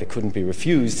offering in a way that couldn't be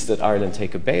refused that Ireland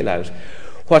take a bailout.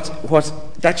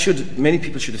 Many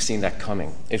people should have seen that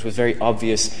coming. It was very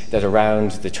obvious that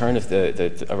around the turn of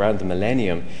around the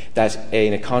millennium, that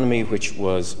an economy which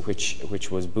was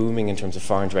booming in terms of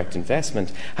foreign direct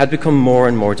investment had become more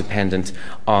and more dependent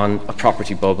on a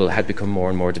property bubble, had become more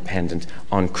and more dependent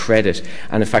on credit.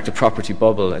 And in fact, a property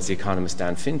bubble, as the economist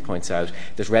Dan Finn points out,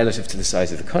 that relative to the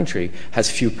size of the country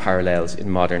has few parallels in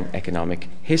modern economic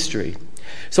history.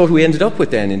 So what we ended up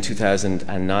with then in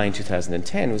 2009,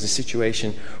 2010 was a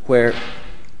situation where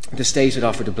the state had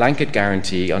offered a blanket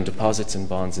guarantee on deposits and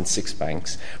bonds in 6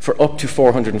 banks for up to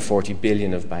 440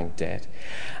 billion of bank debt,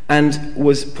 and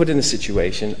was put in a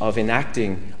situation of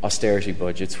enacting austerity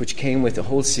budgets which came with a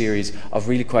whole series of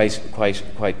really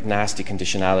quite nasty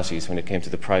conditionalities when it came to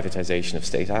the privatisation of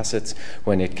state assets,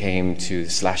 when it came to the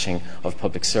slashing of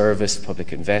public service,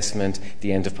 public investment,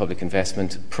 the end of public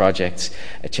investment projects,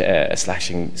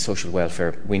 slashing social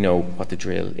welfare. We know what the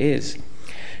drill is.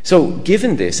 So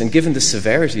given this and given the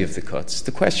severity of the cuts,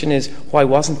 the question is, why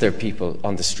wasn't there people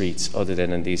on the streets other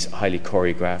than in these highly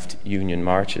choreographed union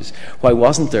marches? Why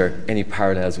wasn't there any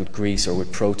parallels with Greece or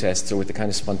with protests or with the kind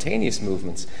of spontaneous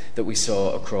movements that we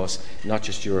saw across not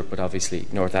just Europe but obviously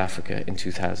North Africa in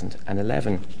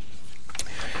 2011?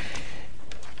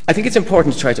 I think it's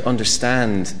important to try to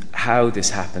understand how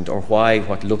this happened, or why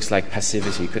what looks like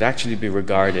passivity could actually be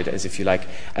regarded as, if you like,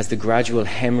 as the gradual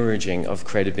hemorrhaging of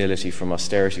credibility from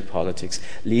austerity politics,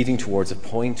 leading towards a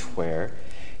point where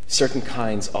certain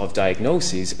kinds of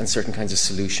diagnoses and certain kinds of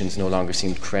solutions no longer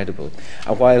seemed credible.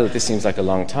 And while this seems like a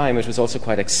long time, it was also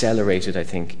quite accelerated, I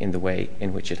think, in the way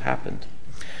in which it happened.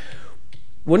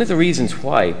 One of the reasons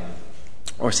why,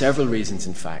 or several reasons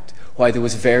in fact, why there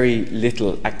was very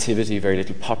little activity, very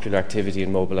little popular activity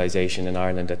and mobilisation in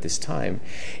Ireland at this time,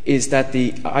 is that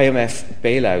the IMF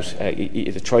bailout,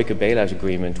 the Troika bailout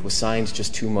agreement, was signed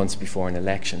just 2 months before an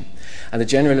election. And the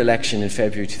general election in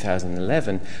February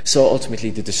 2011 saw ultimately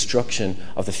the destruction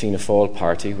of the Fianna Fáil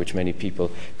party, which many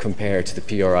people compare to the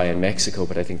PRI in Mexico,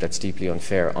 but I think that's deeply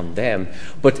unfair on them,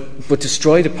 but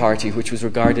destroyed a party which was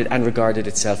regarded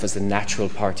itself as the natural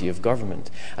party of government.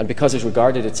 And because it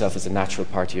regarded itself as the natural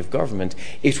party of government,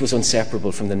 it was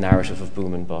inseparable from the narrative of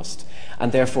boom and bust.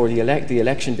 And therefore the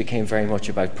election became very much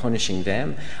about punishing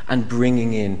them and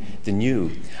bringing in the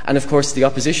new. And of course the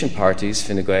opposition parties,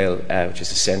 Fine Gael, which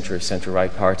is a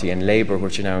centre-right party, and Labour,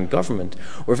 which are now in government,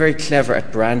 were very clever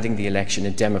at branding the election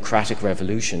a democratic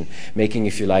revolution, making,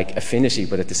 if you like, affinity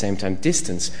but at the same time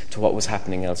distance to what was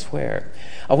happening elsewhere.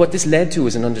 And what this led to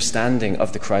was an understanding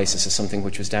of the crisis as something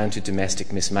which was down to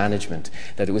domestic mismanagement,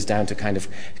 that it was down to kind of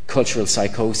cultural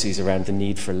psychoses around the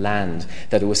need for land,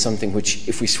 that it was something which,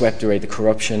 if we swept away the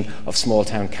corruption of small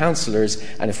town councillors,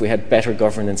 and if we had better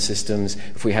governance systems,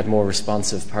 if we had more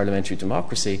responsive parliamentary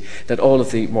democracy, that all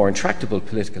of the more intractable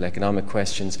political economic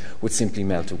questions would simply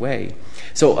melt away.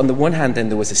 So on the one hand then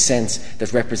there was a sense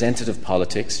that representative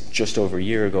politics, just over a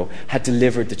year ago, had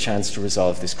delivered the chance to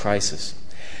resolve this crisis.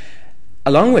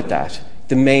 Along with that,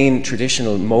 the main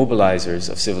traditional mobilisers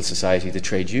of civil society, the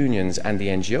trade unions and the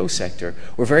NGO sector,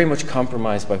 were very much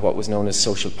compromised by what was known as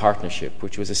social partnership,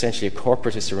 which was essentially a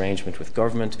corporatist arrangement with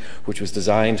government, which was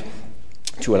designed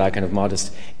to allow kind of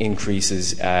modest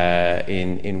increases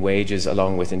in wages,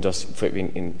 along with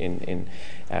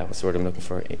what's the word I'm looking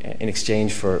for, in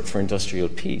exchange for industrial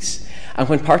peace. And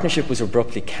when partnership was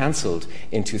abruptly cancelled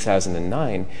in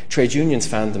 2009, trade unions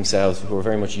found themselves, who were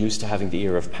very much used to having the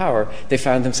ear of power, they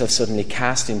found themselves suddenly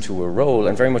cast into a role,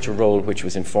 and very much a role which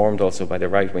was informed also by the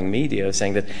right-wing media,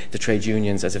 saying that the trade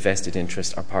unions as a vested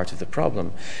interest are part of the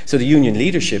problem. So the union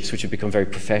leaderships, which had become very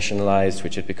professionalised,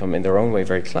 which had become in their own way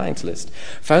very clientelist,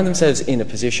 found themselves in a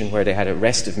position where they had a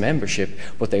restive membership,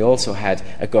 but they also had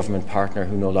a government partner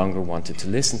who no longer wanted to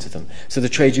listen to them. So the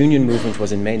trade union movement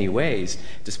was in many ways,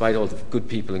 despite all the good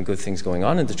people and good things going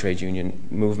on in the trade union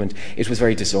movement, it was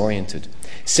very disoriented.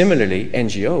 Similarly,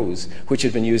 NGOs, which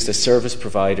had been used as service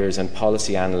providers and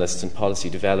policy analysts and policy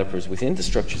developers within the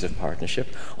structures of partnership,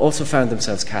 also found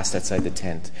themselves cast outside the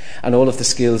tent. And all of the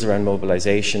skills around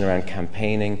mobilisation, around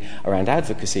campaigning, around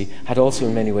advocacy had also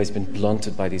in many ways been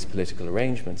blunted by these political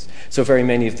arrangements. So very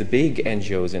many of the big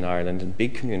NGOs in Ireland and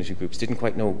big community groups didn't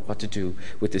quite know what to do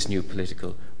with this new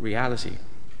political reality.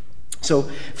 So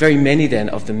very many then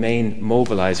of the main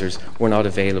mobilisers were not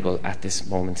available at this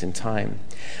moment in time.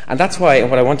 And that's why, and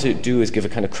what I want to do is give a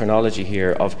kind of chronology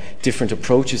here of different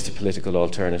approaches to political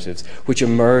alternatives which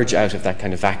emerge out of that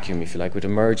kind of vacuum, if you like, would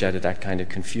emerge out of that kind of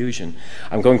confusion.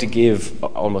 I'm going to give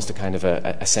almost a kind of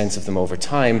a sense of them over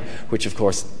time, which of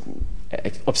course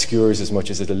obscures as much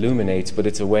as it illuminates, but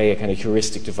it's a way, a kind of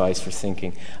heuristic device for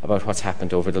thinking about what's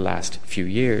happened over the last few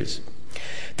years.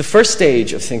 The first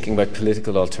stage of thinking about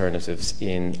political alternatives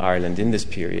in Ireland in this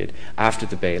period, after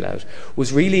the bailout,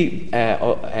 was really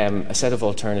a set of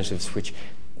alternatives which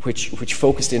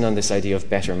focused in on this idea of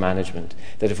better management,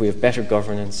 that if we have better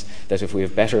governance, that if we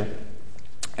have better,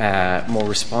 more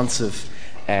responsive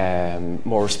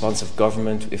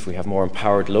government, if we have more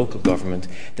empowered local government,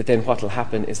 that then what will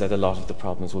happen is that a lot of the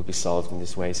problems will be solved in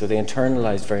this way. So they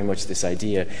internalised very much this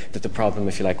idea that the problem,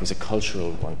 if you like, was a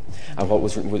cultural one. And what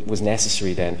was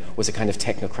necessary then was a kind of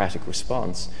technocratic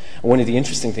response. And one of the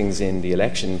interesting things in the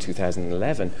election in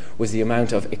 2011 was the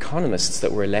amount of economists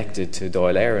that were elected to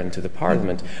Dáil Éireann, to the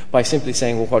Parliament, by simply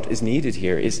saying, well, what is needed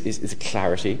here is a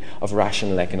clarity of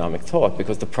rational economic thought,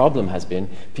 because the problem has been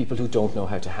people who don't know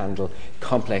how to handle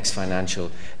complex financial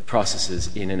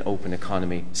processes in an open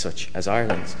economy such as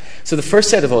Ireland's. So the first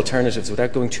set of alternatives,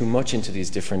 without going too much into these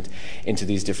different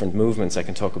movements, I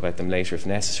can talk about them later if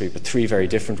necessary, but three very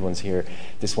different ones here.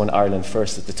 This one, Ireland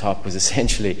First, at the top, was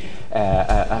essentially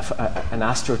an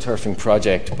astroturfing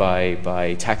project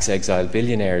by tax exile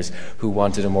billionaires who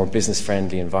wanted a more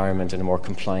business-friendly environment and a more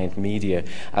compliant media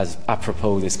as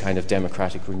apropos this kind of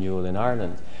democratic renewal in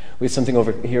Ireland. We had something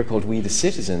over here called We the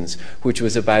Citizens, which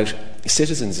was about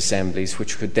citizens' assemblies,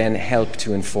 which could then help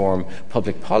to inform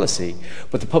public policy.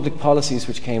 But the public policies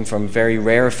which came from very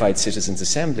rarefied citizens'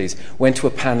 assemblies went to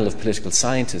a panel of political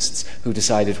scientists who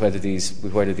decided whether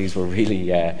these were really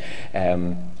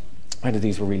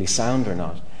sound or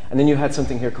not. And then you had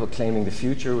something here called Claiming the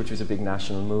Future, which was a big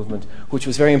national movement, which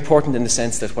was very important in the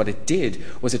sense that what it did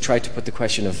was it tried to put the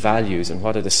question of values and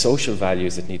what are the social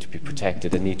values that need to be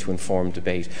protected and need to inform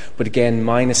debate. But again,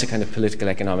 minus a kind of political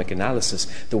economic analysis,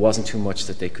 there wasn't too much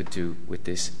that they could do with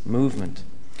this movement.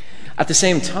 At the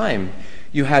same time,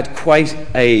 you had quite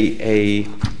a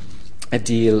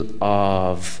deal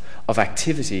of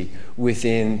activity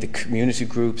within the community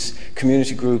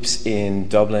groups in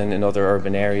Dublin and other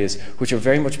urban areas, which are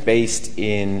very much based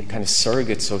in kind of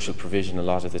surrogate social provision a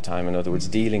lot of the time. In other words,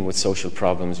 dealing with social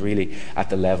problems really at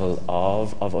the level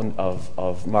of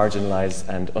marginalised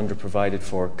and underprovided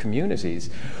for communities,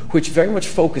 which very much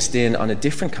focused in on a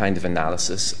different kind of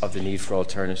analysis of the need for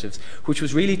alternatives, which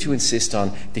was really to insist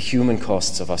on the human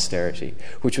costs of austerity,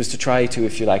 which was to try to,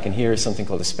 if you like, and here is something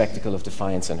called a Spectacle of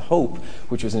Defiance and Hope,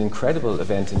 which was an incredible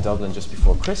event in Dublin just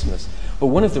before Christmas. But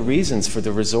one of the reasons for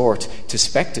the resort to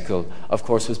spectacle, of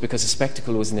course, was because a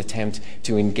spectacle was an attempt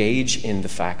to engage in the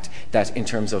fact that in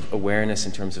terms of awareness,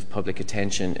 in terms of public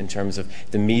attention, in terms of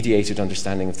the mediated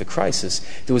understanding of the crisis,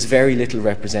 there was very little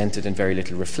represented and very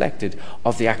little reflected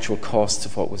of the actual costs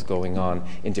of what was going on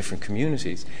in different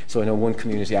communities. So I know one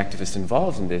community activist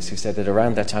involved in this who said that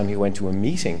around that time he went to a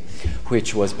meeting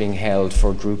which was being held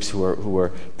for groups who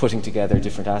were putting together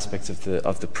different aspects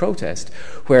of the protest,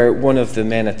 where one of the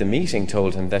men at the meeting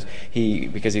told him that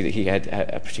because he had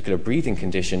a particular breathing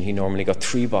condition, he normally got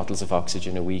 3 bottles of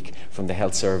oxygen a week from the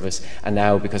health service, and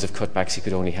now because of cutbacks he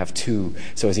could only have 2.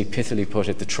 So as he pithily put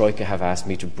it, the Troika have asked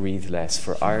me to breathe less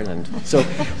for Ireland. So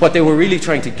what they were really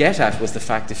trying to get at was the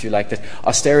fact, if you like, that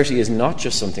austerity is not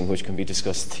just something which can be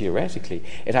discussed theoretically,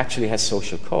 it actually has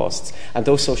social costs, and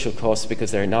those social costs,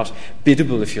 because they're not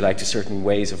biddable, if you like, to certain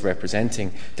ways of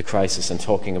representing the crisis and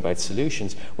talking about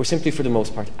solutions, were simply for the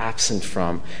most part absent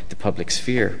from the public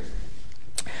sphere.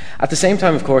 At the same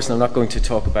time, of course, and I'm not going to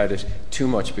talk about it too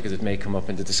much because it may come up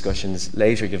in the discussions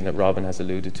later, given that Robin has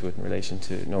alluded to it in relation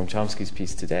to Noam Chomsky's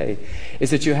piece today, is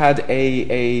that you had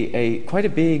quite a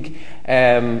big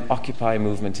Occupy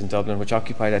movement in Dublin, which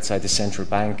occupied outside the Central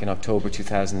Bank in October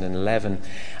 2011.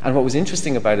 And what was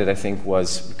interesting about it, I think,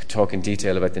 was, we could talk in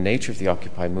detail about the nature of the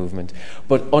Occupy movement,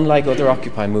 but unlike other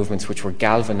Occupy movements which were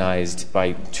galvanised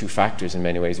by 2 factors in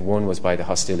many ways, one was by the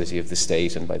hostility of the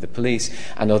state and by the police,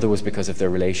 another was because of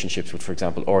their relationships with, for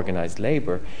example, organised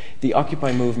labour, the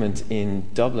Occupy movement in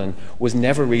Dublin was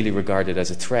never really regarded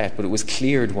as a threat, but it was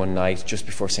cleared one night just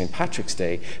before St. Patrick's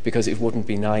Day, because it wouldn't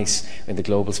be nice in the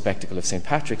global spectacle of St.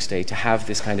 Patrick's Day to have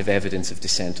this kind of evidence of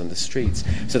dissent on the streets.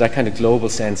 So that kind of global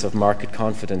sense of market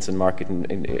confidence and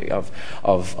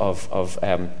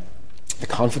the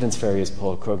confidence fairy, as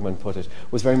Paul Krugman put it,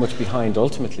 was very much behind,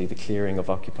 ultimately, the clearing of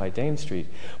Occupy Dame Street.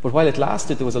 But while it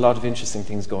lasted, there was a lot of interesting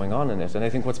things going on in it. And I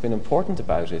think what's been important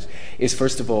about it is,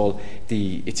 first of all,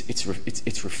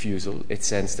 its refusal, its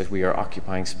sense that we are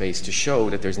occupying space to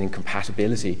show that there's an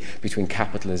incompatibility between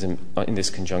capitalism in this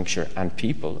conjuncture and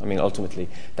people. I mean, ultimately,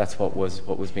 that's what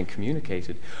was being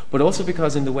communicated. But also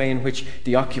because in the way in which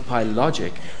the Occupy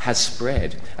logic has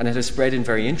spread, and it has spread in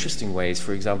very interesting ways,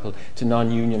 for example, to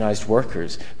non-unionised workers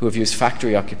who have used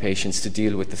factory occupations to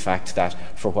deal with the fact that,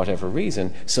 for whatever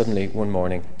reason, suddenly one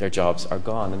morning their jobs are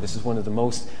gone. And this is one of the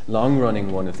most long-running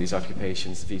one of these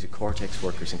occupations, the Vita Cortex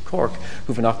workers in Cork,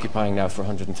 who've been occupying now for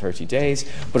 130 days.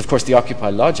 But of course the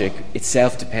Occupy logic,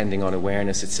 itself depending on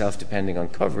awareness, itself depending on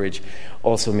coverage,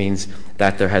 also means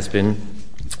that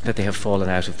they have fallen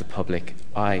out of the public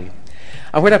eye.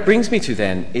 And where that brings me to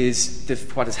then is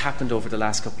what has happened over the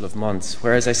last couple of months,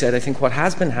 where, as I said, I think what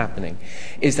has been happening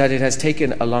is that it has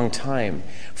taken a long time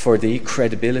for the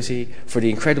credibility, for the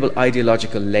incredible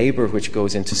ideological labour which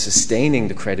goes into sustaining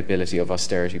the credibility of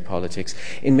austerity politics.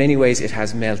 In many ways it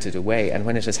has melted away, and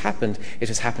when it has happened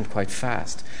quite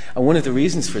fast. And one of the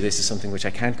reasons for this is something which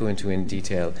I can't go into in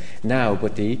detail now,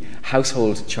 but the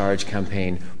household charge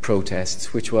campaign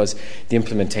protests, which was the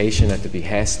implementation at the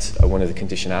behest, one of the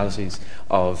conditionalities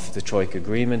of the Troika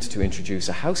agreement to introduce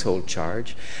a household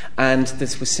charge, and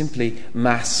this was simply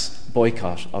mass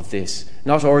boycott of this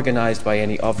not organised by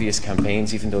any obvious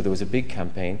campaigns, even though there was a big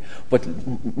campaign, but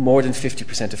more than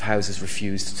 50% of houses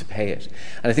refused to pay it.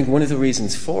 And I think one of the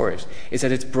reasons for it is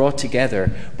that it's brought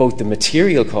together both the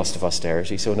material cost of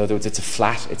austerity, so in other words, it's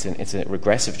a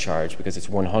regressive charge because it's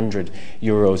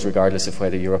 €100 regardless of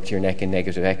whether you're up to your neck in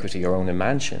negative equity or own a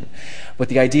mansion. But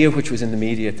the idea which was in the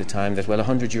media at the time that, well,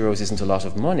 €100 isn't a lot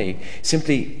of money,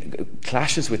 simply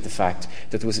clashes with the fact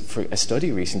that there was a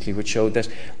study recently which showed that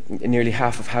nearly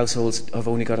half of households have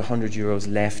only got €100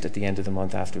 left at the end of the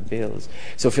month after bills.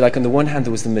 So if you like, on the one hand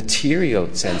there was the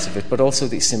material sense of it, but also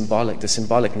the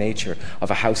symbolic nature of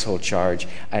a household charge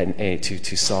and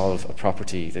to solve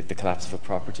the collapse of a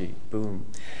property boom.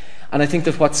 And I think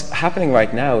that what's happening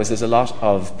right now is there's a lot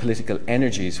of political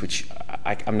energies which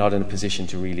I'm not in a position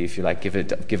to really, if you like, give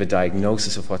a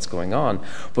diagnosis of what's going on.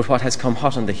 But what has come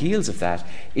hot on the heels of that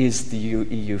is the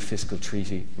EU fiscal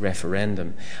treaty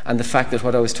referendum. And the fact that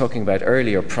what I was talking about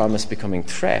earlier, promise becoming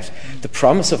threat, the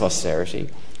promise of austerity,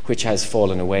 which has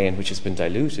fallen away and which has been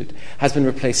diluted, has been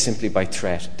replaced simply by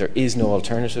threat. There is no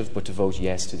alternative but to vote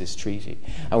yes to this treaty.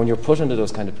 And when you're put under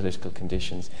those kind of political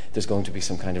conditions, there's going to be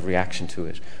some kind of reaction to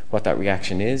it. What that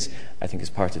reaction is, I think, is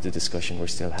part of the discussion we're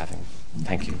still having.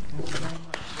 Thank you.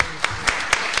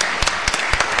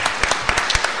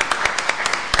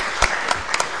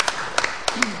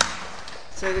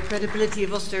 So the credibility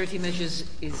of austerity measures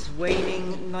is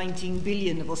waning. 19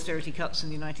 billion of austerity cuts in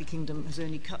the United Kingdom has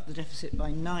only cut the deficit by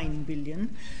 9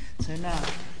 billion. So now,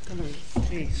 Hilary,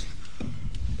 please.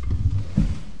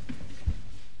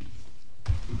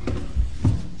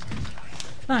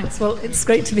 Thanks. Well, it's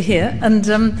great to be here. And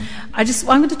I'm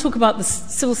going to talk about the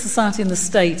civil society and the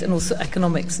state and also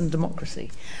economics and democracy.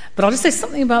 But I'll just say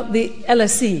something about the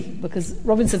LSE, because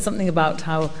Robin said something about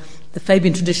how the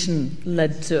Fabian tradition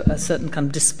led to a certain kind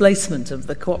of displacement of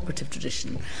the cooperative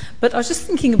tradition. But I was just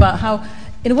thinking about how,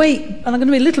 in a way, and I'm going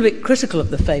to be a little bit critical of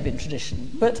the Fabian tradition,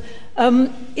 but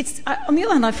on the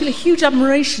other hand, I feel a huge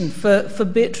admiration for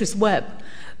Beatrice Webb,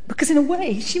 because in a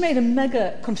way, she made a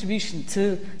mega contribution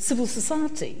to civil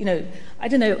society. You know, I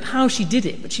don't know how she did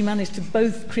it, but she managed to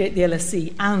both create the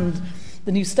LSE and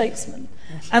the New Statesman.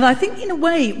 And I think, in a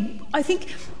way,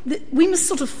 that we must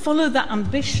sort of follow that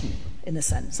ambition, in a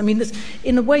sense. I mean,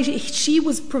 in a way, she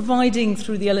was providing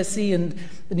through the LSE and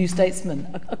the New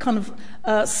Statesman a kind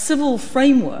of civil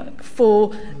framework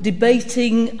for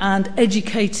debating and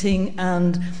educating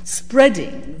and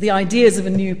spreading the ideas of a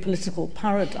new political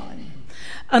paradigm.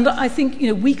 And I think,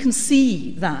 we can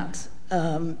see that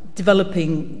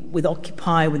developing with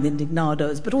Occupy, with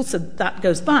Indignados, but also that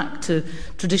goes back to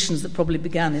traditions that probably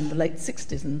began in the late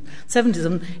 60s and 70s.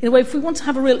 And in a way, if we want to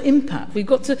have a real impact, we've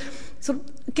got to sort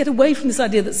of get away from this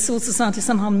idea that civil society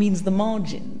somehow means the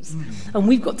margins. Mm-hmm. And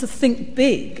we've got to think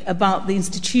big about the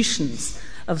institutions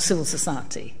of civil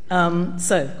society.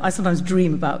 So I sometimes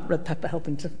dream about Red Pepper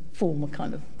helping to form a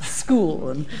kind of school.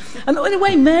 And in a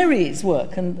way, Mary's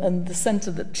work and the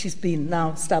centre that she's been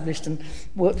now established and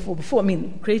worked for before,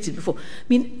 created before,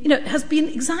 has been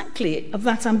exactly of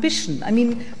that ambition.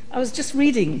 I was just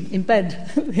reading in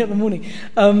bed the other morning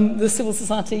the Civil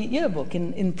Society yearbook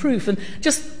in proof, and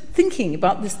just thinking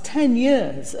about this 10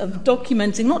 years of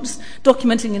documenting, not just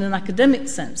documenting in an academic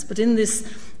sense, but in this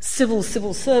civil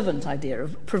servant idea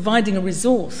of providing a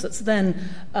resource that's then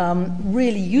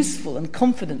really useful and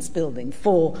confidence building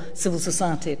for civil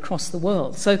society across the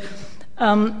world. So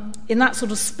in that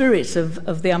sort of spirit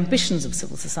of the ambitions of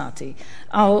civil society,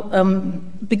 I'll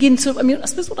begin to, I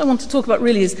suppose what I want to talk about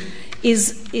really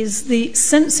is the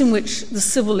sense in which the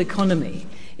civil economy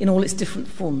in all its different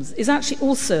forms is actually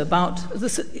also about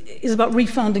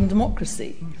refounding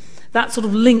democracy. That sort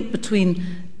of link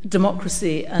between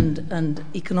democracy and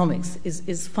economics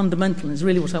is fundamental and is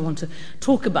really what I want to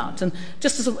talk about. And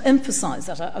just to sort of emphasize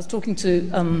that, I was talking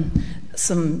to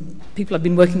some people I've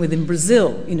been working with in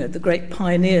Brazil, the great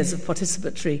pioneers of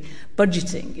participatory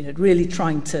budgeting, really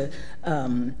trying to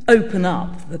open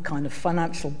up the kind of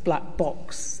financial black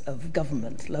box of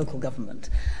government, local government,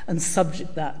 and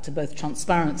subject that to both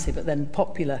transparency but then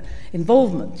popular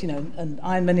involvement, and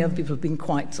I and many other people have been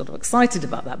quite sort of excited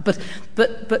about that.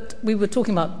 But we were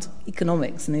talking about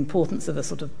economics and the importance of a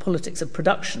sort of politics of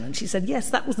production, and she said,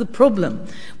 yes, that was the problem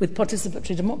with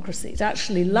participatory democracy. It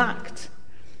actually lacked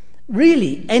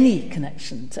really any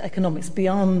connection to economics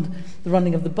beyond the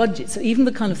running of the budget. So even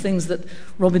the kind of things that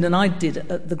Robin and I did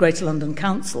at the Greater London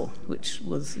Council, which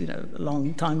was, a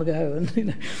long time ago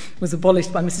and, was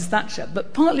abolished by Mrs. Thatcher,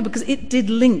 but partly because it did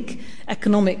link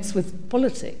economics with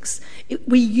politics.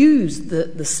 We used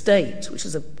the state, which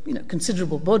is a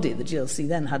considerable body. The GLC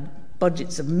then had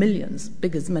budgets of millions,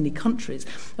 big as many countries,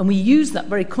 and we use that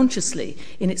very consciously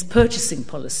in its purchasing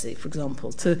policy, for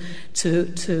example, to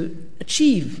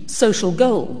achieve social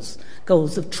goals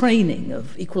of training,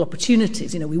 of equal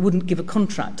opportunities. We wouldn't give a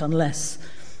contract unless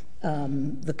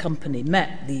the company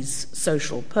met these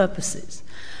social purposes.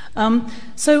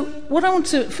 So what I want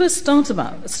to first start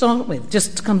with,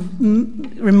 just to kind of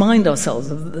remind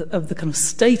ourselves of the kind of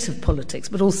state of politics,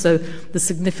 but also the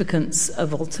significance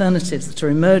of alternatives that are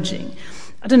emerging.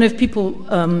 I don't know if people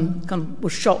kind of were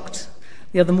shocked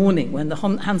the other morning when the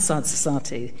Hansard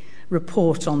Society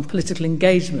report on political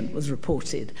engagement was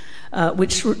reported,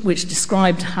 which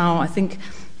described how, I think,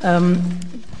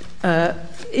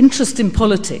 interest in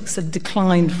politics had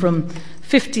declined from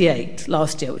 58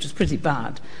 last year, which was pretty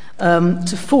bad,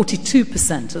 to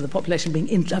 42% of the population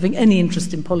having any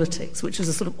interest in politics, which was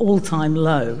a sort of all-time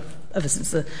low ever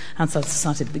since the Hansard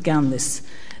Society began this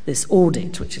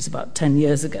audit, which is about 10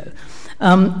 years ago.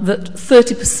 That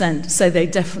 30% say they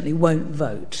definitely won't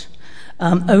vote.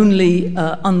 Only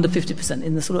under 50%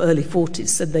 in the sort of early 40s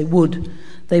said they would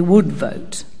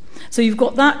vote. So you've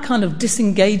got that kind of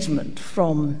disengagement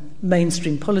from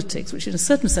mainstream politics, which in a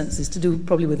certain sense is to do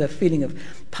probably with a feeling of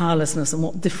powerlessness and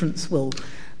what difference will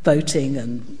voting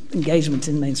and engagement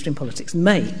in mainstream politics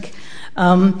make.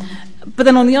 But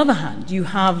then on the other hand, you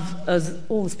have, as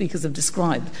all the speakers have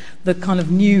described, the kind of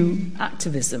new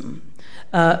activism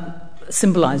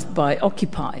symbolised by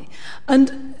Occupy.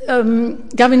 And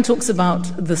Gavin talks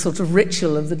about the sort of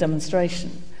ritual of the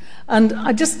demonstration. And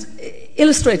I just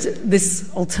illustrate this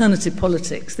alternative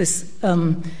politics, this,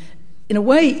 in a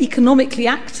way, economically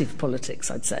active politics,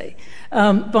 I'd say,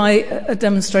 by a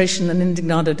demonstration, an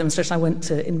indignado demonstration I went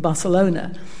to in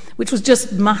Barcelona, which was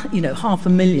just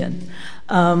 500,000,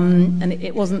 and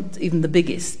it wasn't even the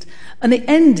biggest. And it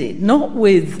ended not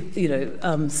with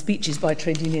speeches by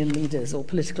trade union leaders or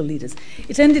political leaders.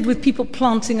 It ended with people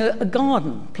planting a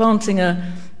garden, planting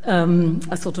a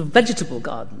sort of vegetable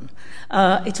garden.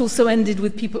 It also ended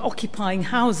with people occupying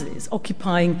houses,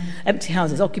 occupying empty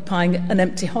houses, occupying an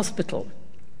empty hospital.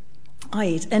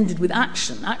 It ended with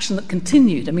action that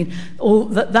continued. I mean, all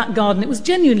that garden, it was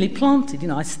genuinely planted.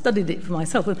 I studied it for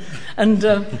myself, and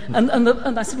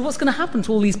I said, what's going to happen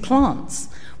to all these plants?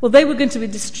 Well, they were going to be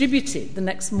distributed the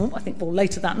next morning, I think, or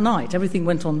later that night. Everything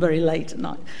went on very late at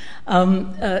night,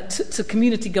 to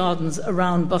community gardens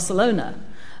around Barcelona.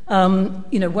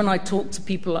 When I talked to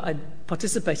people I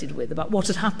participated with about what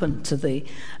had happened to the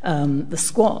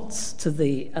squats, to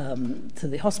the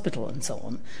hospital, and so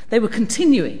on, they were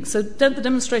continuing. So the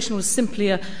demonstration was simply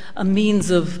a means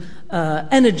of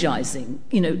energizing,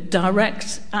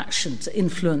 direct action to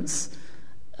influence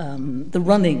the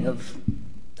running of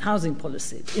housing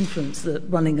policy, influence the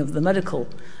running of the medical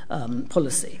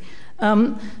policy.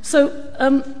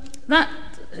 That,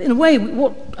 in a way,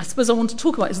 what I suppose I want to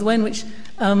talk about is the way in which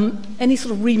any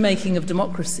sort of remaking of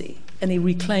democracy, any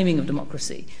reclaiming of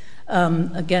democracy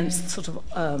against sort of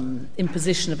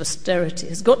imposition of austerity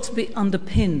has got to be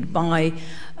underpinned by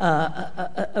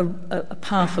a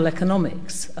powerful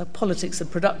economics, a politics of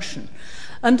production.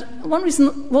 And one reason,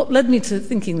 what led me to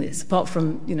thinking this, apart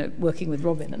from working with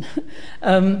Robin,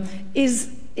 is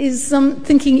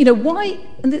thinking why,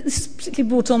 and this is particularly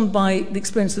brought on by the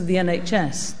experience of the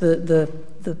NHS, the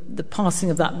passing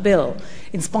of that bill,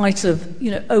 in spite of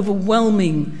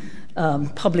overwhelming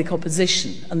public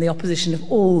opposition and the opposition of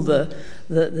all the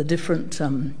different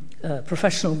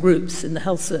professional groups in the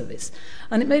health service.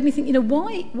 And it made me think,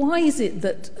 why is it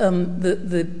that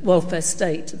the welfare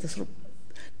state, the sort of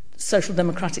social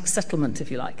democratic settlement,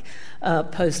 if you like,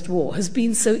 post-war, has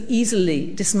been so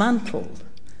easily dismantled?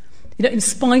 In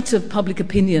spite of public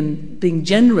opinion being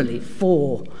generally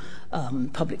for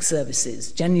public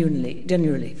services,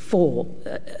 generally for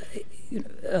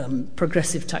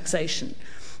progressive taxation,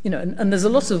 and there's a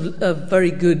lot of very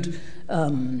good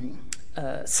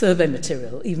survey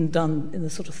material, even done in the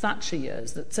sort of Thatcher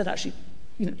years, that said actually,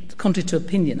 contrary to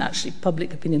opinion, actually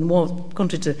public opinion was,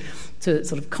 contrary to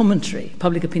sort of commentary,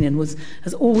 public opinion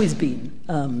has always been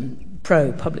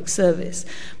pro-public service.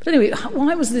 But anyway,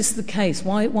 why was this the case?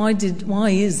 Why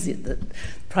is it that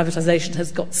privatisation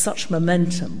has got such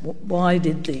momentum? Why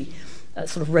did the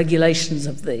sort of regulations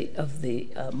of the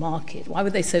market, why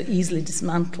were they so easily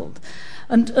dismantled?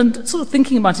 And sort of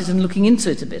thinking about it and looking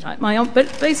into it a bit, my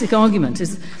basic argument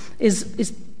is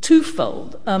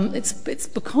twofold. It's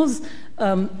because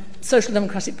social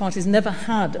democratic parties never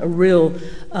had a real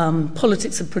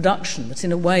politics of production, that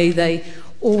in a way they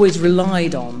always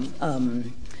relied on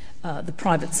the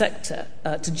private sector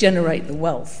to generate the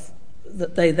wealth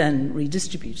that they then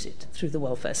redistributed through the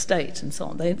welfare state and so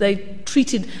on. They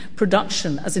treated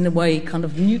production as, in a way, kind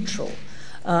of neutral,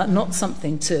 not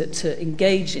something to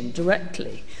engage in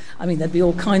directly. I mean, there'd be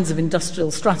all kinds of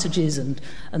industrial strategies and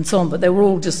so on, but they were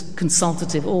all just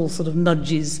consultative, all sort of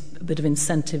nudges, a bit of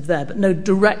incentive there, but no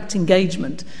direct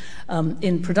engagement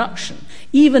in production.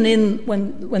 Even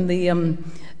when the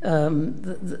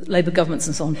Labour governments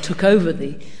and so on took over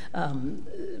the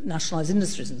nationalised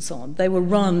industries and so on, they were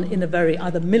run in a very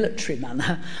either military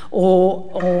manner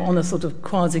or on a sort of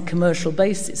quasi-commercial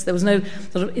basis. There was no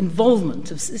sort of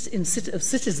involvement of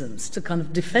citizens to kind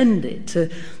of defend it, to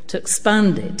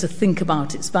expand it, to think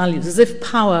about its values, as if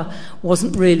power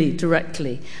wasn't really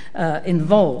directly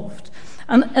involved.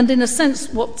 And in a sense,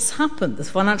 what's happened,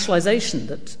 this financialisation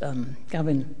that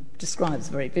Gavin describes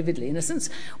very vividly, in a sense,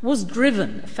 was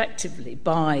driven effectively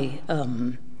by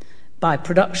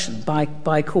production,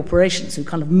 by corporations who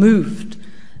kind of moved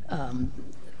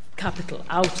capital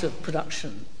out of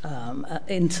production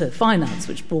into finance,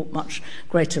 which brought much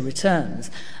greater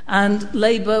returns. And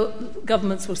Labour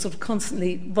governments were sort of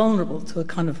constantly vulnerable to a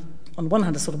kind of, on one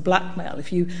hand, a sort of blackmail.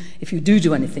 If you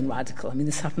do anything radical, I mean,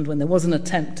 this happened when there was an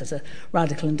attempt at a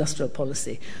radical industrial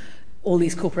policy, all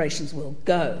these corporations will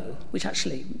go, which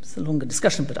actually is a longer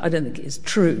discussion, but I don't think it is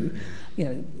true. You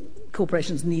know,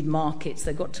 corporations need markets,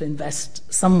 they've got to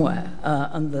invest somewhere,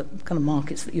 and the kind of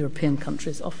markets that European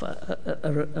countries offer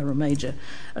are a major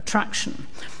attraction.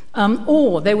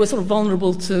 Or they were sort of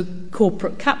vulnerable to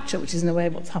corporate capture, which is in a way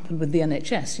what's happened with the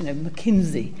NHS. You know,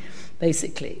 McKinsey,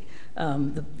 basically,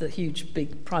 the huge,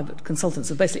 big private consultants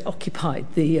have basically occupied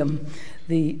the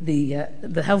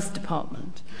health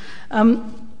department.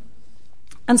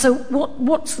 And so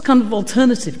what's the kind of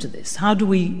alternative to this? How do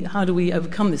we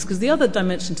overcome this? Because the other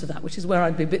dimension to that, which is where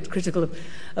I'd be a bit critical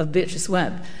of Beatrice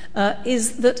Webb,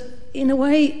 is that, in a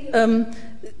way,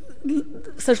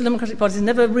 social democratic parties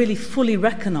never really fully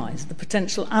recognised the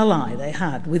potential ally they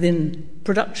had within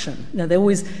production. You know, they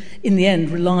always, in the end,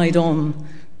 relied on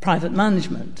private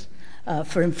management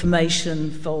for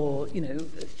information, for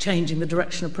changing the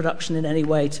direction of production in any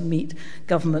way to meet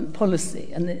government policy.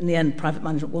 And in the end, private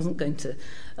management wasn't going to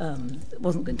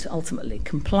ultimately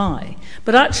comply.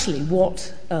 But actually,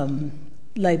 what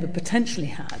Labour potentially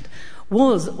had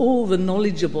was all the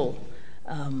knowledgeable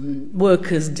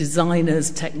workers,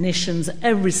 designers, technicians, at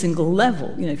every single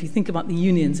level. You know, if you think about the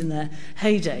unions in their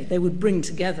heyday, they would bring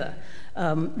together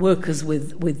workers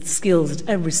with skills at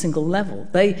every single level.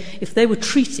 If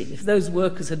those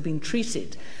workers had been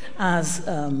treated as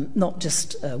not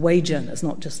just wage earners,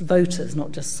 not just voters,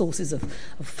 not just sources of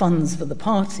funds for the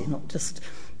party, not just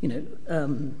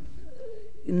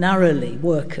narrowly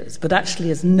workers, but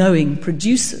actually as knowing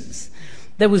producers,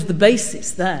 there was the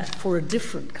basis there for a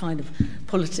different kind of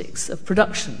politics of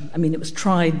production. I mean, it was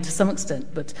tried to some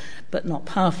extent, but not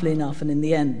powerfully enough, and in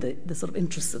the end, the sort of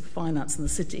interests of finance in the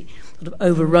city sort of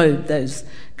overrode those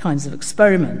kinds of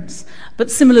experiments.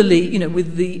 But similarly,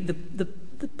 with the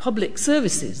public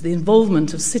services, the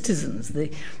involvement of citizens, the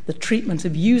treatment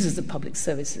of users of public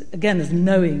services, again, as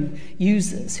knowing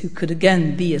users who could,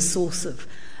 again, be a source of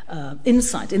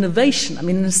insight, innovation. I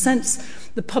mean, in a sense,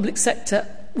 the public sector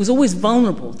was always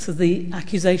vulnerable to the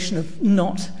accusation of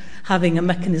not having a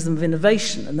mechanism of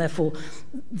innovation, and therefore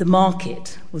the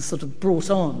market was sort of brought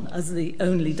on as the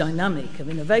only dynamic of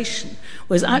innovation,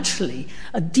 whereas actually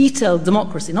a detailed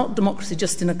democracy, not democracy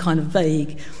just in a kind of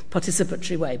vague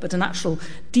participatory way, but an actual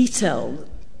detailed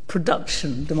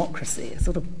production democracy,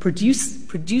 sort of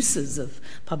producers of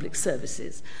public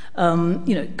services,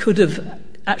 could have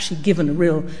actually given a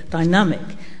real dynamic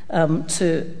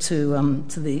to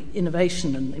the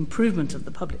innovation and improvement of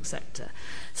the public sector.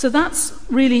 So that's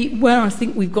really where I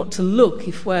think we've got to look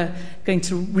if we're going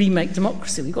to remake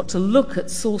democracy. We've got to look at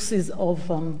sources of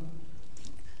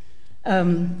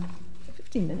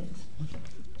 15 minutes.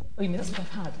 Oh, you mean that's what I've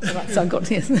had? Oh, right, so I've got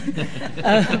to, yes. Sorry,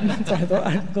 I thought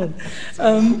I'd gone.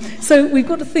 So we've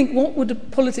got to think, what would a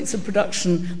politics of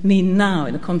production mean now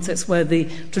in a context where the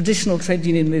traditional trade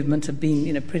union movement have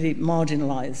been, pretty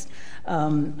marginalised,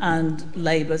 and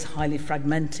Labour's highly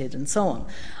fragmented, and so on.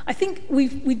 I think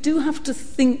we do have to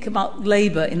think about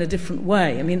Labour in a different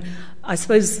way. I mean, I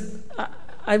suppose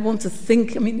I want to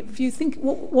think. I mean, if you think,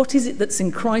 what is it that's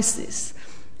in crisis?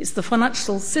 It's the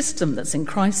financial system that's in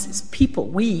crisis. People,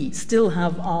 we still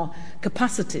have our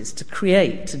capacities to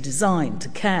create, to design, to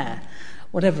care,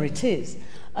 whatever it is.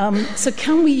 So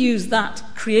can we use that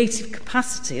creative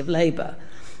capacity of Labour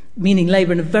meaning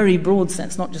labour in a very broad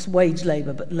sense, not just wage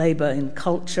labour, but labour in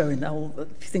culture, in the whole,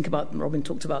 if you think about, Robin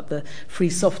talked about the free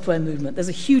software movement, there's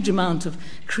a huge amount of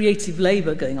creative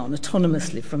labour going on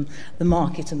autonomously from the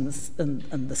market and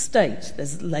the state.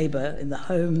 There's labour in the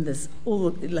home, there's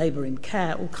all labour in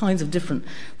care, all kinds of different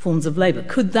forms of labour.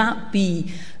 Could that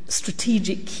be a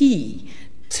strategic key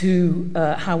to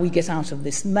how we get out of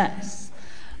this mess?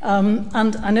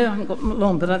 And I know I haven't got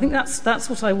long, but I think that's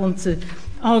what I want to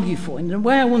argue for. In a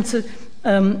way, I want to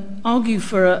argue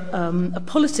for a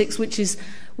politics which is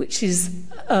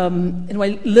in a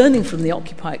way learning from the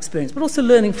Occupy experience, but also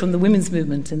learning from the women's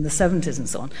movement in the 70s and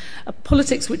so on. A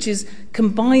politics which is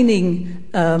combining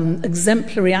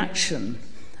exemplary action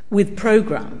with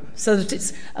programme, so that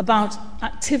it's about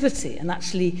activity and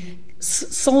actually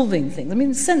solving things. I mean,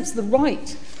 in a sense, the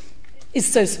right is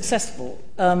so successful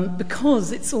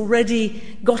because it's already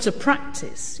got a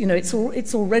practice. You know, it's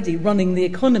already running the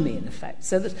economy, in effect,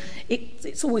 so that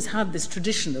it's always had this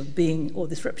tradition of being, or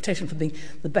this reputation for being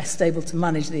the best able to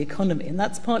manage the economy. And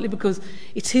that's partly because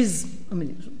it is, I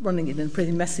mean, it's running it in a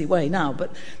pretty messy way now,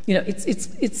 but, you know,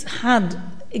 it's had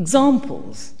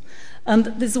examples. And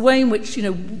there's a way in which, you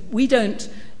know, we don't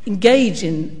engage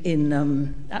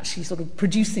in actually sort of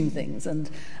producing things and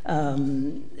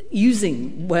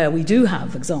using where we do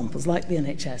have examples like the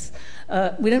NHS.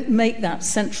 We don't make that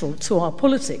central to our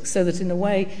politics, so that in a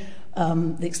way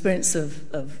the experience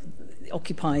of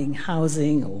occupying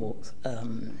housing or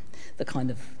the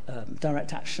kind of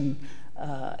direct action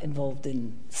involved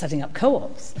in setting up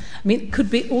co-ops, I mean, it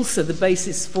could be also the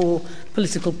basis for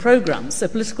political programmes. So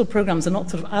political programmes are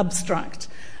not sort of abstract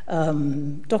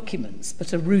documents,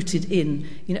 but are rooted in,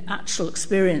 you know, actual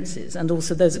experiences, and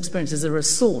also those experiences are a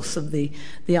source of the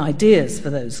ideas for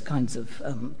those kinds of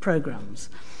programs.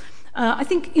 I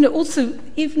think, you know, also,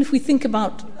 even if we think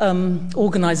about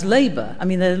organised labour, I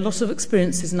mean, there are lots of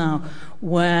experiences now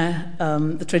where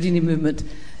the trade union movement,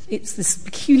 it's this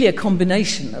peculiar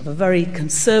combination of a very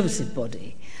conservative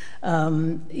body,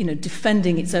 you know,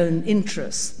 defending its own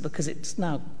interests because it's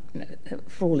now, you know,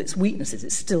 for all its weaknesses,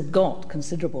 it's still got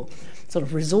considerable sort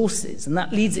of resources, and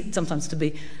that leads it sometimes to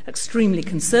be extremely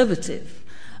conservative.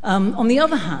 On the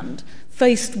other hand,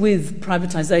 faced with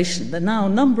privatisation, there are now a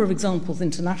number of examples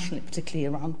internationally, particularly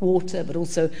around water, but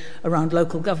also around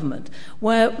local government,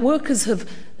 where workers have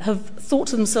thought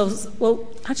to themselves, well,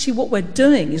 actually what we're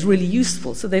doing is really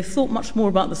useful. So they've thought much more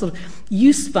about the sort of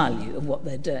use value of what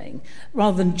they're doing,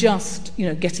 rather than just, you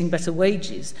know, getting better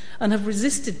wages, and have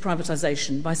resisted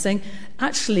privatisation by saying,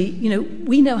 actually, you know,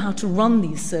 we know how to run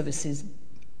these services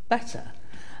better.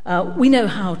 We know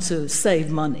how to save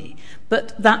money,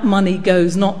 but that money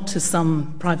goes not to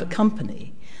some private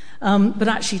company, but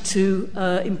actually to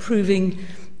improving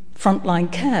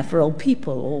frontline care for old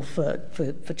people or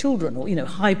for children, or, you know,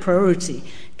 high priority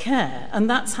care. And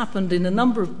that's happened in a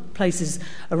number of places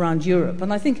around Europe.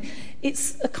 And I think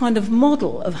it's a kind of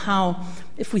model of how,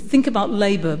 if we think about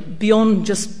labour beyond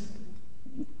just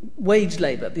wage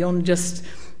labour, beyond just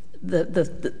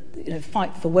the you know,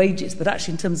 fight for wages, but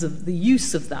actually in terms of the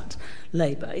use of that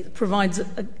labour, it provides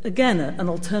again an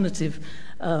alternative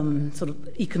sort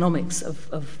of economics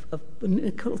of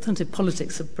alternative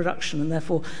politics of production, and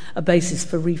therefore a basis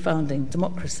for refounding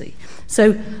democracy.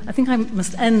 So I think I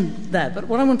must end there. But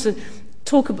what I want to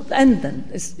talk about then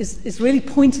is really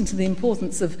pointing to the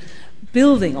importance of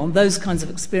building on those kinds of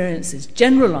experiences,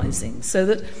 generalising, so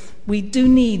that we do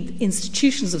need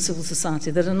institutions of civil society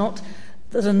that are not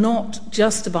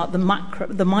just about the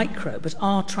micro, but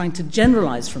are trying to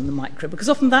generalise from the micro, because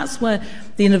often that's where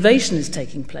the innovation is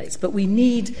taking place. But we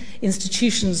need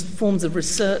institutions, forms of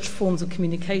research, forms of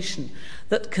communication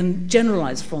that can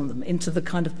generalise from them into the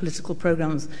kind of political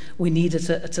programmes we need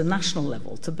at a national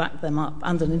level to back them up,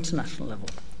 and an international level.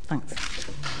 Thanks.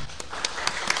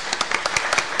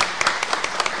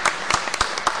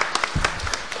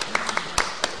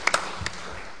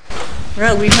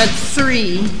 Well, we've had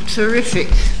 3 terrific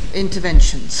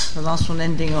interventions, the last one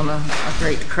ending on a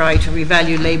great cry to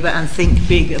revalue labour and think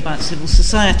big about civil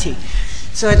society.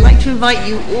 So I'd like to invite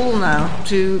you all now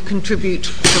to contribute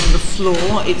from the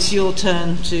floor. It's your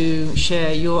turn to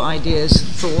share your ideas,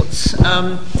 thoughts.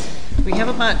 We have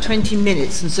about 20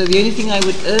 minutes, and so the only thing I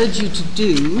would urge you to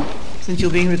do, since you're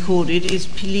being recorded, is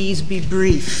please be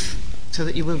brief, so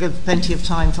that you will give plenty of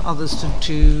time for others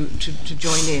to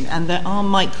join in. And there are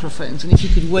microphones, and if you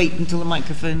could wait until the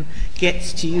microphone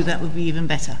gets to you, that would be even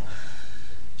better.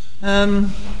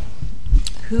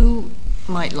 Who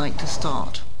might like to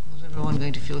start? Is everyone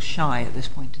going to feel shy at this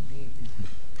point in the evening?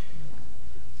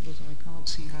 Because I can't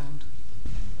see around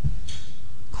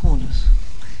corners.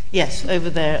 Yes, over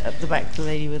there at the back, the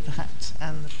lady with the hat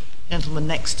and the gentleman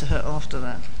next to her after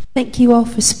that. Thank you all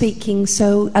for speaking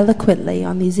so eloquently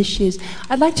on these issues.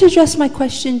 I'd like to address my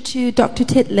question to Dr.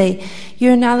 Titley.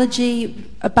 Your analogy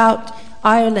about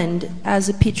Ireland as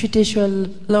a petri dish or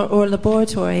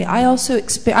laboratory. I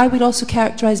would also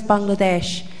characterize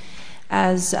Bangladesh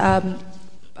as a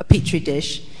petri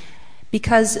dish,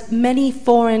 because many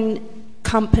foreign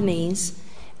companies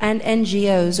and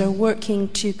NGOs are working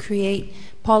to create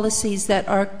policies that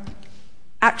are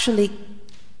actually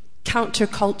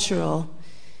countercultural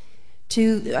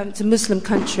to it's a Muslim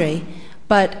country,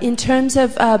 but in terms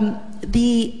of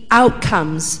the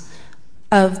outcomes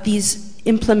of these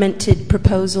implemented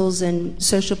proposals and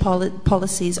social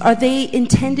policies, are they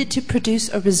intended to produce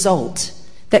a result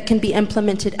that can be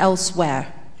implemented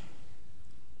elsewhere?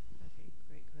 Okay,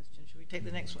 great question. Should we take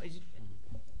the next one?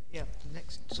 Yeah,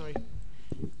 next, sorry.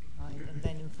 And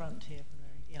then in front here.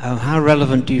 Yeah. How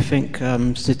relevant do you think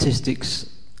statistics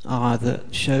are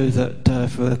that show that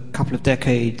for a couple of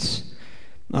decades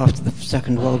after the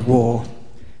Second World War,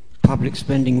 public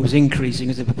spending was increasing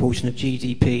as a proportion of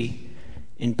GDP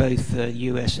in both the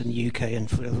US and the UK and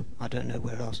for I don't know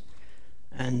where else.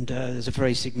 And there's a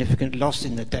very significant loss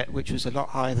in the debt, which was a lot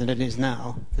higher than it is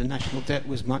now. The national debt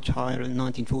was much higher in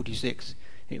 1946.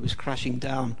 It was crashing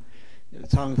down at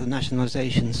the time of the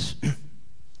nationalisations.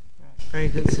 Very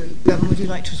good. So, Gavan, would you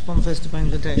like to respond first to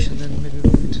Bangladesh and then maybe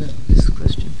move to this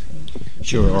question?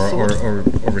 Sure, or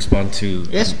respond to.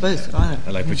 Yes, both. I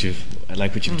like what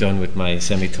you've done with my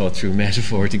semi-thought-through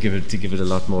metaphor to give it a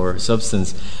lot more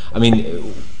substance. I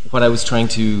mean, what I was trying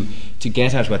to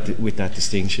get at with that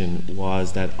distinction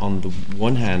was that on the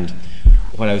one hand,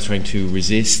 what I was trying to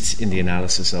resist in the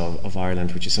analysis of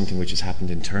Ireland, which is something which has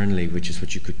happened internally, which is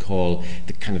what you could call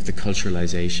the kind of the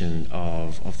culturalization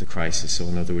of the crisis. So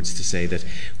in other words, to say that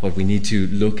what we need to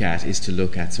look at is to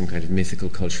look at some kind of mythical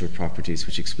cultural properties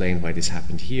which explain why this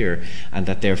happened here, and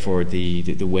that therefore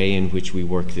the way in which we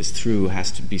work this through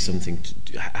has to be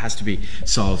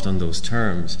solved on those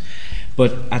terms.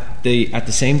 But at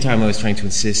the same time, I was trying to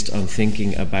insist on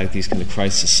thinking about these kind of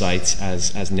crisis sites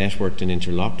as networked and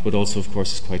interlocked, but also, of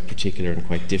course, as quite particular and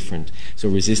quite different. So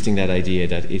resisting that idea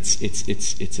that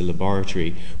it's a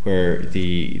laboratory where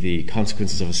the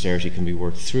consequences of austerity can be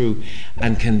worked through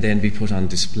and can then be put on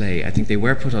display. I think they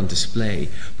were put on display,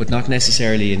 but not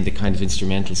necessarily in the kind of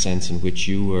instrumental sense in which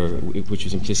which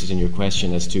was implicit in your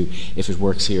question as to if it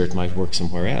works here, it might work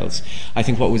somewhere else. I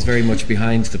think what was very much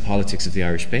behind the politics of the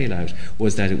Irish bailout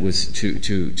was that it was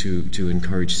to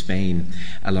encourage Spain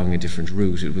along a different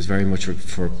route. It was very much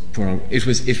it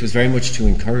was very much to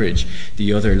encourage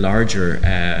the other larger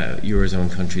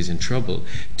Eurozone countries in trouble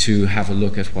to have a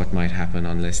look at what might happen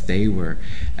unless they would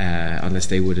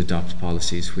adopt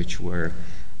policies which were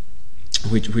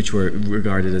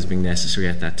regarded as being necessary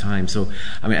at that time. So,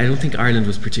 I mean, I don't think Ireland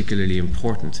was particularly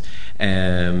important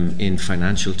in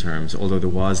financial terms, although there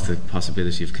was the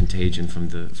possibility of contagion from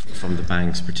the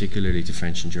banks, particularly to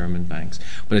French and German banks.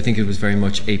 But I think it was very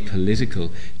much a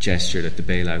political gesture that the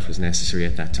bailout was necessary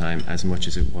at that time, as much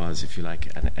as it was, if you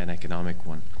like, an economic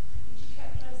one.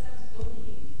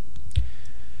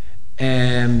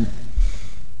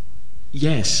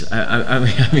 Yes, I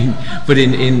mean, but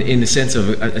in the sense of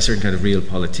a certain kind of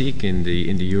realpolitik in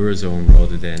the Eurozone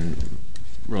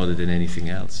rather than anything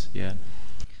else. Yeah.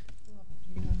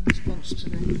 Response to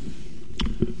that?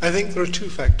 I think there are two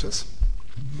factors.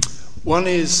 One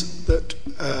is that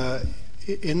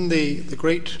in the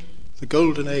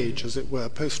golden age, as it were,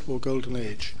 post-war golden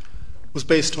age, was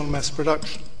based on mass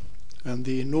production and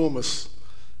the enormous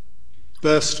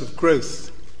burst of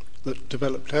growth that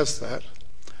developed as that.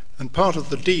 And part of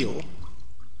the deal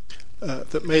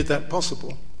that made that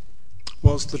possible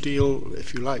was the deal,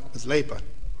 if you like, with Labour,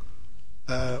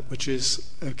 which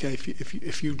is okay.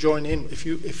 If you join in,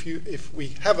 if we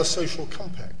have a social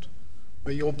compact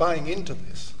where you're buying into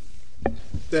this,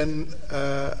 then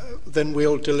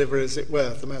we'll deliver, as it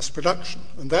were, the mass production,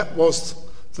 and that was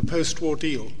the post-war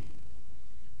deal.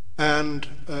 And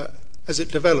as it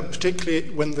developed,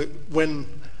 particularly when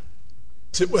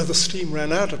as it were, the steam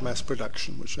ran out of mass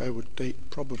production, which I would date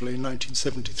probably in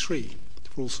 1973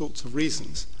 for all sorts of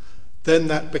reasons, then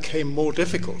that became more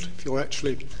difficult.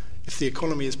 If the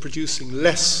economy is producing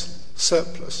less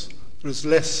surplus, there is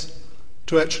less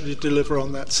to actually deliver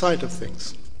on that side of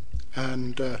things.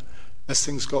 And as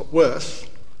things got worse,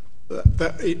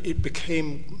 it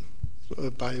became,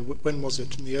 when was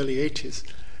it, in the early 80s,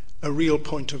 a real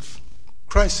point of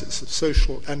crisis, of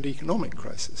social and economic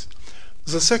crisis.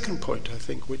 There's a second point, I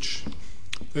think, which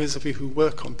those of you who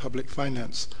work on public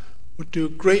finance would do a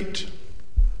great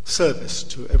service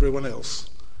to everyone else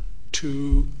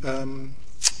to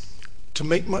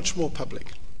make much more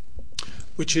public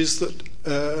which is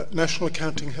that national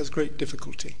accounting has great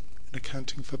difficulty in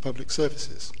accounting for public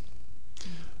services.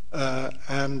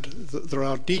 And there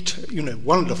are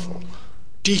wonderful,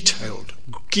 detailed,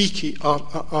 geeky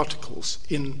articles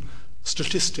in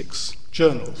statistics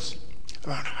journals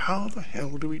about how the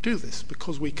hell do we do this,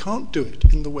 because we can't do it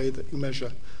in the way that you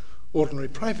measure ordinary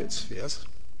private spheres.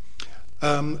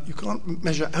 You can't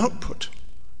measure output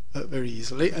very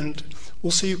easily, and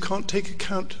also you can't take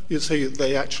account, you say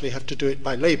they actually have to do it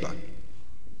by labour.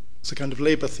 It's a kind of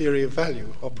labour theory of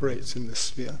value operates in this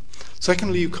sphere.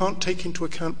 Secondly, you can't take into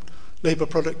account labour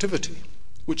productivity,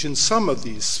 which in some of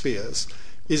these spheres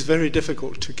is very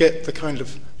difficult to get the kind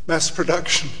of mass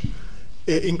production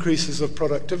increases of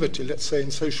productivity, let's say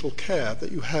in social care,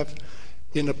 that you have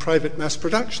in a private mass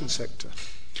production sector.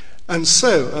 And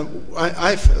so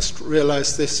I first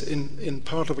realized this in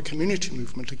part of a community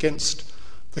movement against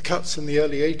the cuts in the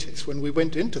early 80s when we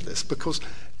went into this, because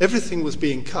everything was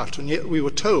being cut, and yet we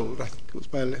were told, I think it was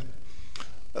by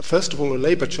first of all a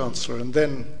Labour Chancellor and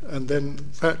then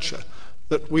Thatcher,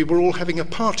 that we were all having a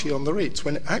party on the rates,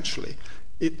 when actually,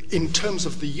 in terms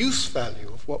of the use value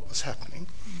of what was happening,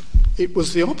 it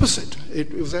was the opposite.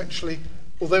 It was actually,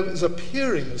 although it was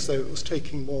appearing as though it was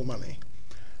taking more money,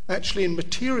 actually in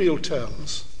material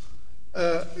terms,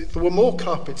 there were more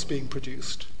carpets being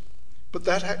produced, but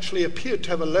that actually appeared to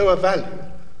have a lower value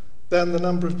than the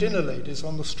number of dinner ladies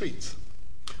on the streets.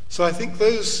 So I think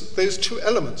those two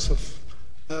elements have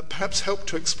perhaps helped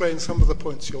to explain some of the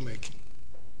points you're making.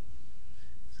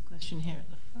 There's a question here at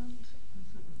the front.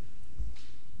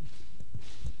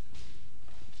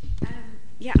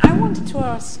 Yeah, I wanted to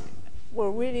ask,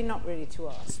 well, really not really to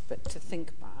ask, but to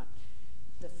think about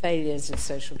the failures of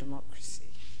social democracy,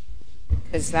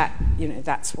 because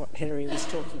that's what Hilary was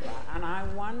talking about. And I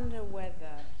wonder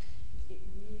whether it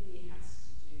really has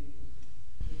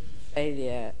to do with the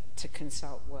failure to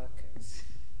consult workers,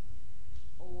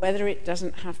 or whether it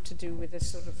doesn't have to do with a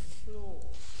sort of flaw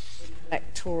in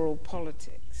electoral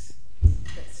politics,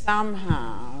 that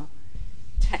somehow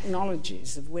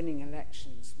technologies of winning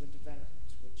elections were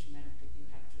developed, which meant that you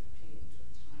had to appeal to a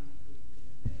tiny group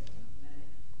in the middle, and then it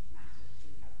mattered to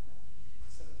have the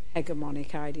sort of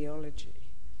hegemonic ideology.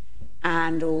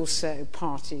 And also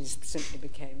parties simply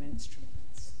became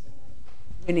instruments for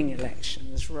winning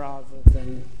elections rather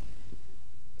than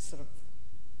sort of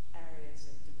areas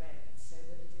of debate, so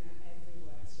that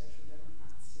everywhere social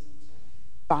democrats seemed to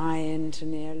buy into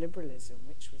neoliberalism,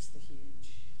 which was the huge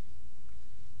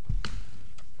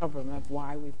problem of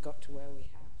why we've got to where we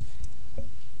have.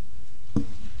 Do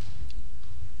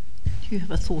you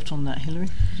have a thought on that, Hilary?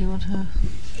 Do you want her?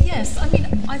 Yes, I mean,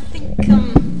 I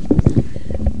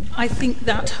think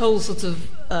that whole sort of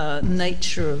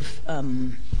nature of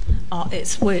in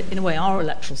a way our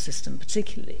electoral system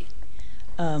particularly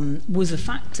was a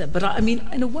factor. But I mean,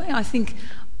 in a way, I think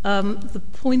the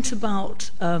point about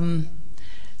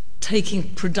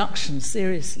taking production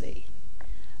seriously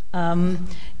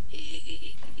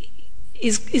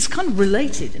is kind of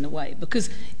related in a way, because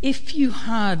if you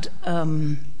had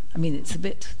I mean, it's a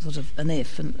bit sort of an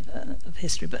if of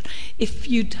history, but if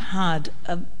you'd had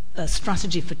a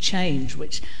strategy for change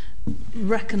which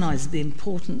recognised the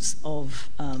importance of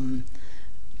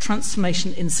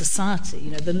transformation in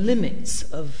society, the limits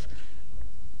of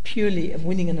purely of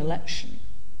winning an election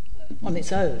on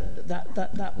its own,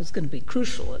 that was going to be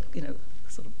crucial,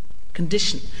 sort of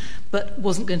condition, but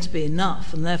wasn't going to be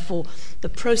enough, and therefore the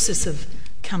process of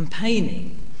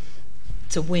campaigning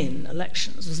to win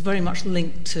elections was very much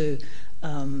linked to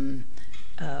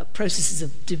processes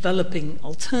of developing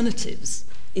alternatives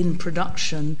in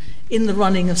production, in the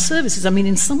running of services. I mean,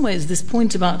 in some ways, this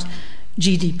point about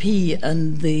GDP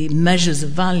and the measures of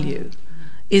value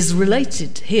is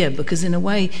related here, because in a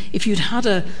way, if you'd had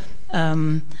a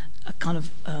kind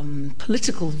of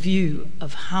political view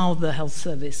of how the health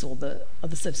service or the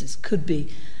other services could be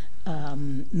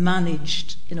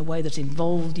managed in a way that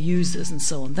involved users and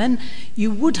so on, then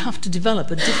you would have to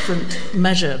develop a different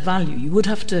measure of value. You would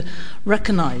have to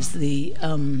recognise the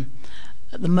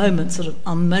at the moment sort of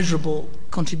unmeasurable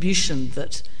contribution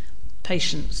that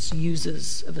patients,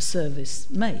 users of a service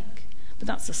make. But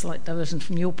that's a slight diversion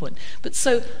from your point. But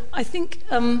so I think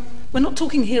we're not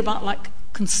talking here about like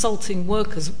consulting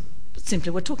workers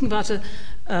simply. We're talking about a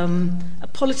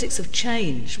politics of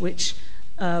change which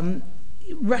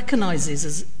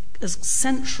recognises as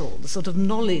central the sort of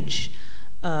knowledge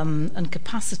and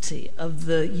capacity of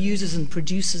the users and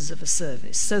producers of a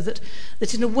service, so that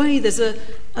in a way there's a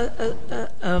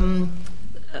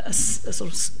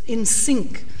sort of in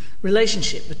sync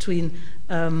relationship between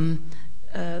the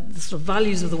sort of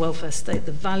values of the welfare state,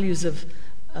 the values of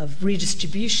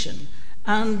redistribution,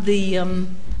 and the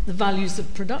values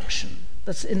of production.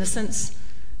 But in a sense,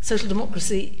 social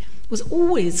democracy was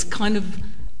always kind of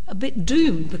a bit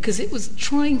doomed because it was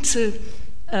trying to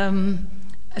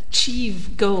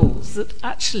achieve goals that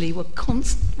actually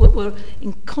were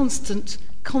in constant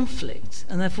conflict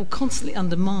and therefore constantly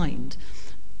undermined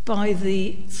by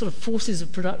the sort of forces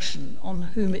of production on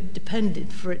whom it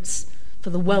depended for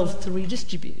the wealth to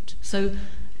redistribute. So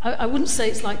I wouldn't say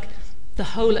it's like the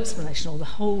whole explanation or the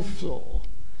whole flaw,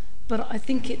 but I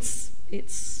think it's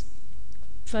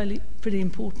pretty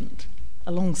important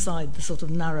alongside the sort of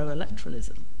narrow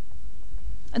electoralism.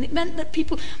 And it meant that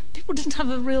people didn't have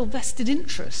a real vested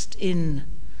interest in,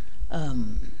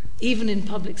 even in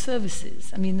public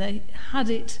services. I mean, they had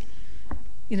it,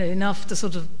 enough to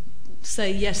sort of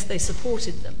say, yes, they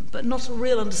supported them, but not a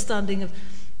real understanding of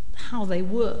how they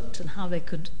worked and how they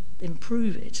could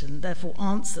improve it and therefore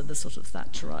answer the sort of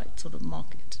Thatcherite sort of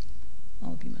market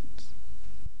arguments.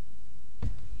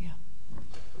 Yeah.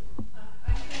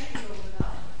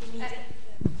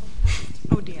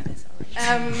 Oh dear,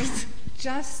 sorry.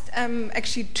 Just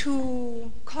actually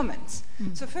two comments.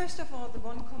 So first of all, the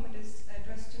one comment is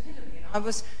addressed to Hilary.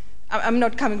 I'm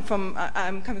coming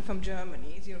from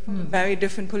Germany, from a very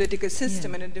different political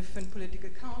system and a different political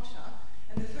culture.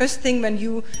 And the first thing when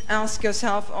you ask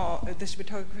yourself, this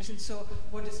rhetorical question, so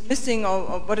what is missing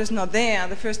or what is not there,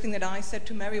 the first thing that I said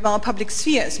to Mary, well, public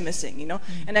sphere is missing,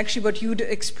 And actually what you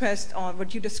expressed or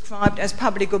what you described as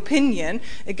public opinion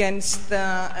against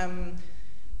the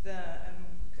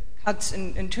cuts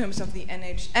in terms of the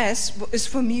NHS is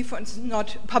for me, for instance,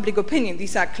 not public opinion.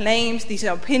 These are claims, these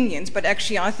are opinions, but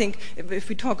actually I think if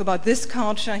we talk about this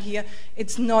culture here,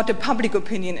 it's not a public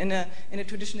opinion in a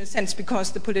traditional sense,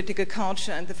 because the political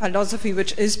culture and the philosophy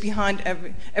which is behind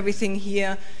everything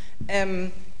here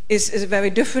is a very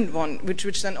different one,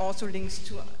 which then also links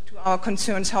to our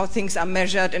concerns, how things are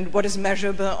measured and what is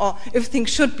measurable, or if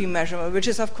things should be measurable, which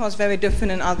is of course very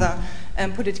different in other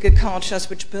political cultures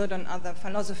which build on other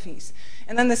philosophies.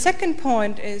 And then the second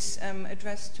point is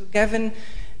addressed to Gavan,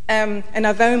 and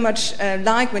I very much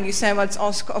like when you say, well, it's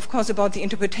also, of course, about the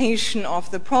interpretation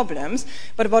of the problems,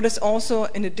 but what is also,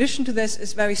 in addition to this,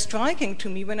 is very striking to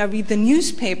me when I read the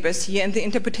newspapers here and the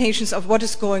interpretations of what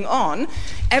is going on,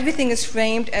 everything is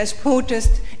framed as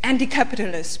protest,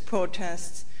 anti-capitalist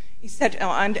protests,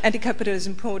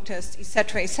 anti-capitalism protests,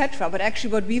 etc. But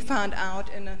actually what we found out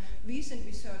in a recent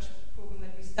research program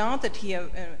that we started here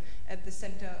at the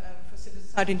Center for Civil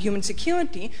Society and Human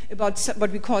Security about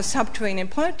what we call subterranean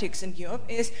politics in Europe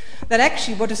is that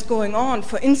actually what is going on,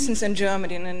 for instance, in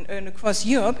Germany and across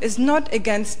Europe, is not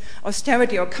against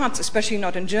austerity or cuts, especially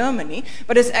not in Germany,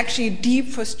 but it's actually deep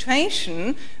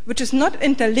frustration, which is not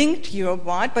interlinked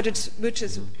Europe-wide, but which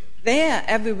is there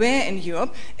everywhere in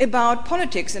Europe, about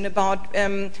politics and about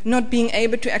not being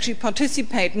able to actually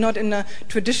participate, not in a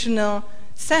traditional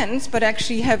sense, but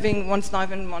actually having one's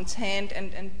life in one's hand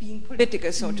and being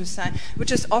political, so to say,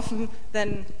 which is often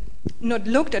then not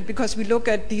looked at, because we look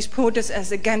at these protests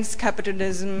as against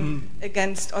capitalism,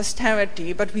 against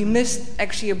austerity, but we miss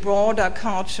actually a broader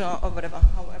culture or whatever,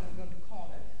 however we want to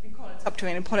call it. We call it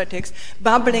subterranean politics,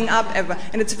 bubbling up ever.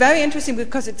 And it's very interesting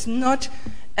because it's not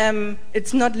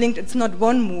linked, it's not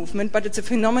one movement, but it's a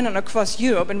phenomenon across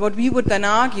Europe. And what we would then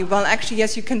argue, well, actually,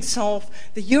 yes, you can solve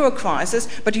the euro crisis,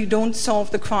 but you don't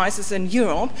solve the crisis in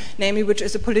Europe, namely, which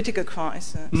is a political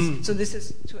crisis. So this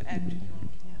is to add to your...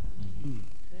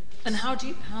 And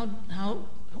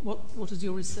what has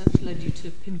your research led you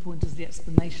to pinpoint as the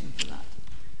explanation for that?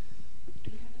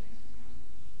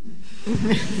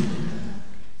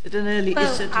 At an early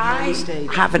stage.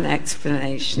 I have an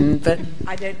explanation, but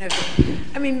I don't know.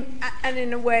 I mean, and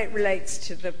in a way it relates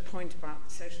to the point about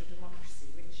social democracy,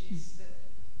 which is that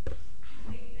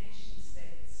I think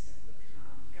nation-states have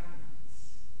become,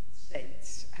 governments,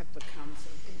 states have become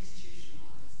sort of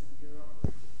institutionalized and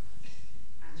bureaucratic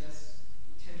and just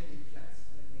totally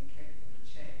inflexible and incapable of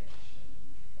change.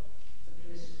 And the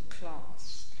political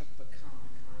class have become a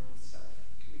kind of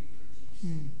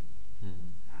self-reproducing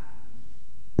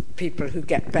people who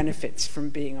get benefits from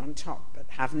being on top but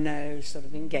have no sort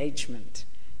of engagement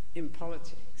in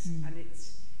politics. And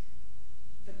it's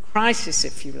the crisis,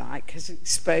 if you like, has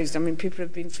exposed, I mean, people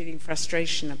have been feeling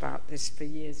frustration about this for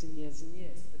years and years and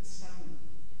years, but suddenly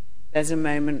there's a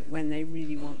moment when they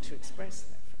really want to express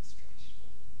their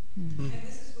frustration. And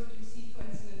this is what you see, for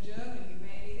instance, in Germany,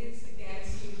 where it is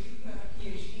against people have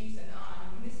PhDs and are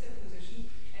in minister positions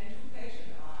and too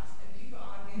patronized, and people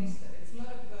are against it. It's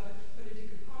not about a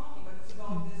political party, but it's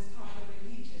about this kind of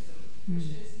elitism,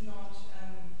 which is not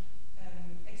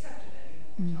accepted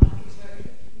anymore. I think it's very,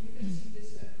 you can see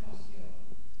this across Europe.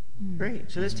 Great.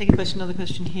 So let's take another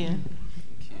question here.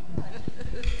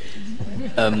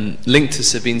 Linked to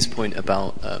Sabine's point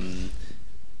about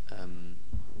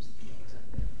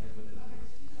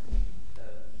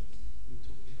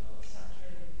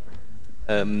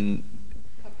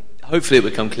hopefully it will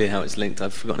become clear how it's linked.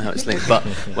 I've forgotten how it's linked. But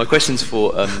my question's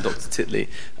for Dr. Titley.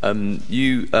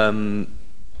 You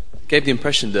gave the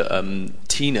impression that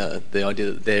Tina, the idea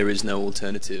that there is no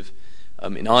alternative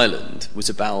in Ireland, was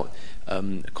about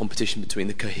a competition between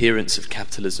the coherence of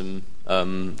capitalism,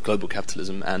 global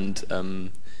capitalism, and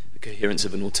the coherence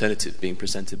of an alternative being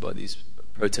presented by these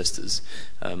protesters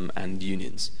and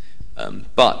unions.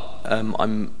 But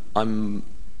I'm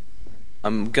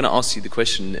going to ask you the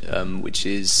question, which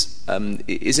is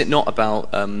it not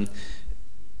about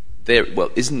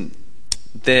isn't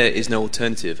there is no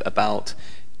alternative about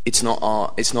it's not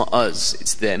us,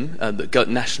 it's them. The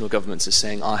national governments are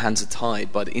saying our hands are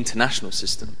tied by the international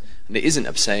system, and it isn't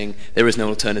of saying there is no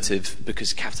alternative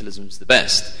because capitalism is the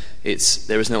best. It's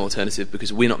there is no alternative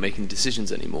because we're not making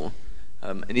decisions anymore.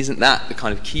 And isn't that the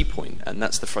kind of key point? And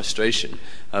that's the frustration,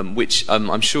 which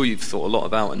I'm sure you've thought a lot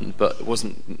about, but it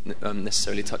wasn't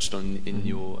necessarily touched on in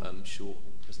your short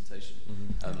presentation.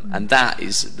 And that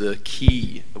is the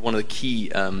key, one of the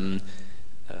key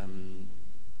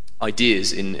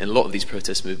ideas in a lot of these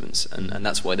protest movements, and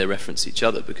that's why they reference each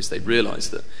other, because they realise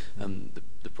that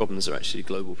the problems are actually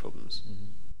global problems.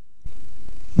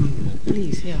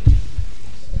 Please, yeah.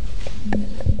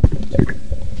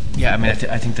 Yeah, I mean,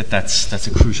 I think that's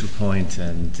a crucial point,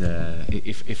 and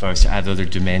if I was to add other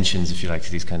dimensions, if you like,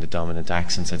 to these kind of dominant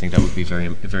accents, I think that would be a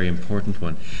very important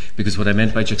one. Because what I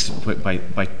meant by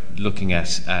looking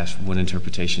at one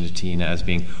interpretation of Tina as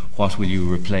being, what will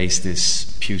you replace this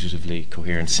putatively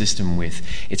coherent system with?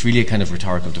 It's really a kind of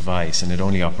rhetorical device, and it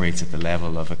only operates at the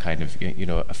level of a kind of,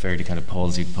 a fairly kind of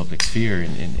palsied public sphere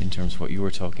in terms of what you were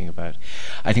talking about.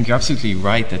 I think you're absolutely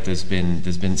right that there's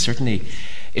been certainly,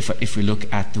 if we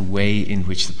look at the way in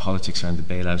which the politics around the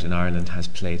bailout in Ireland has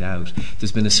played out,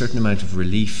 there's been a certain amount of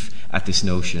relief at this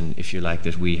notion, if you like,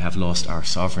 that we have lost our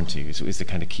sovereignty. Is the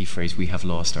kind of key phrase, we have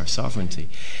lost our sovereignty.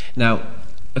 Now,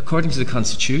 according to the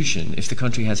Constitution, if the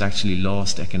country has actually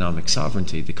lost economic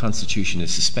sovereignty, the Constitution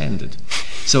is suspended.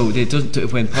 So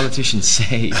when politicians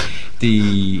say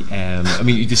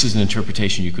this is an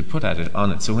interpretation you could put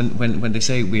on it. So when they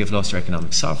say we have lost our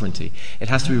economic sovereignty, it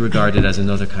has to be regarded as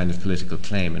another kind of political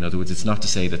claim. In other words, it's not to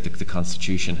say that the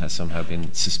Constitution has somehow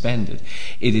been suspended.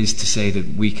 It is to say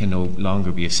that we can no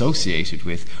longer be associated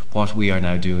with what we are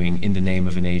now doing in the name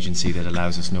of an agency that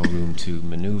allows us no room to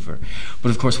manoeuvre. But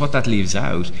of course, what that leaves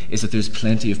out is that there's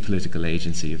plenty of political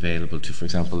agency available to, for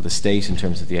example, the state in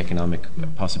terms of the economic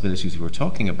possibilities we were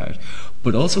talking about.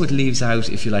 But also it leaves out,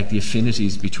 if you like, the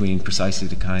affinities between precisely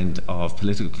the kind of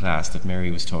political class that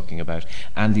Mary was talking about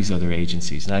and these other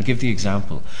agencies. And I'll give the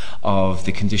example of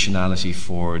the conditionality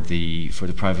for the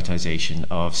privatisation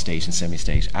of state and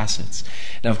semi-state assets.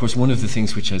 Now, of course, one of the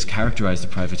things which has characterised the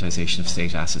privatisation of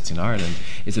state assets in Ireland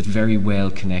is that very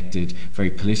well-connected, very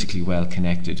politically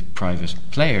well-connected private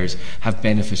players have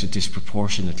benefited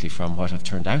disproportionately from what have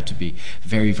turned out to be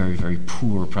very, very, very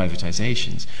poor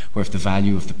privatisations, where if the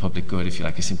value of the public good, if you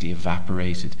like, is simply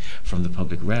evaporated from the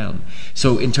public realm.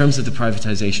 So in terms of the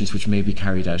privatisations which may be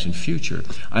carried out in future,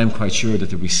 I am quite sure that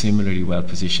there will be similarly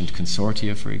well-positioned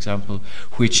consortia, for example,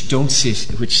 which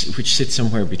sit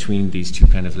somewhere between these two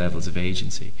kind of levels of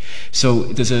agency. So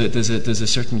there's a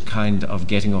certain kind of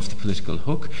getting off the political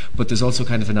hook, but there's also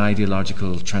kind of an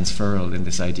ideological transferal in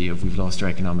this idea of we've lost our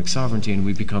economic sovereignty and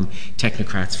we become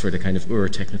technocrats for the kind of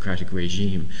technocratic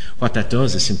regime. What that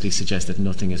does is simply suggest that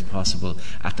nothing is possible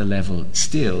at the level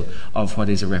still of what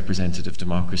is a representative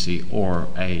democracy or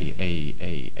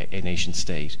a nation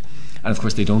state. And of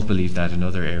course they don't believe that in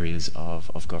other areas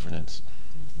of governance.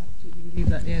 Absolutely believe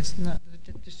that, yes. No,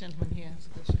 this gentleman here has a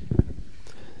question.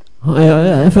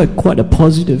 I have quite a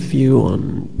positive view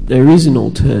on there is an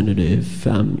alternative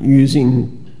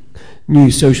using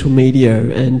new social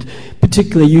media and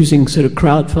particularly using sort of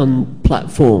crowdfund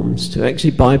platforms to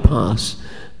actually bypass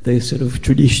the sort of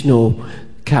traditional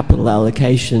capital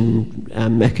allocation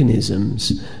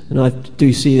mechanisms. And I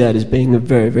do see that as being a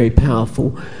very, very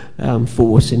powerful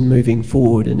force in moving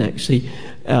forward and actually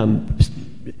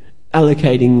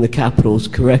allocating the capitals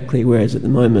correctly, whereas at the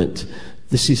moment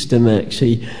the system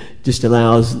actually just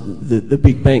allows the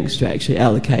big banks to actually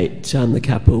allocate the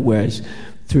capital, whereas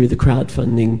through the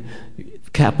crowdfunding,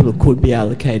 capital could be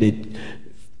allocated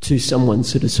to someone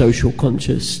sort of social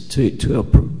conscious to a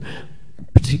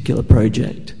particular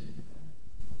project.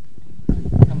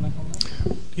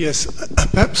 Yes,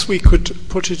 perhaps we could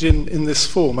put it in this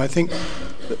form. I think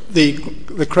the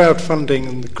crowdfunding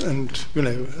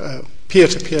and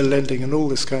peer-to-peer lending and all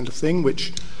this kind of thing,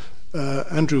 which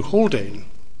Andrew Haldane,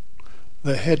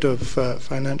 the head of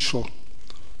financial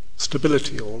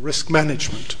stability or risk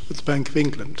management at the Bank of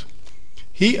England,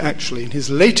 he actually, in his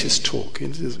latest talk,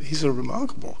 he's a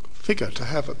remarkable figure to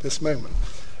have at this moment,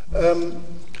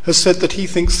 has said that he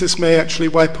thinks this may actually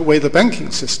wipe away the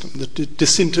banking system, the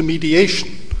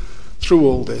disintermediation through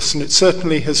all this, and it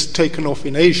certainly has taken off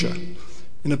in Asia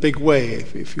in a big way,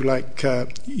 if you like,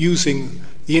 using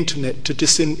the internet to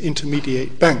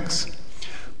disintermediate banks.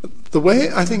 The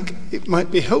way I think it might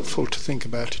be helpful to think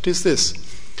about it is this,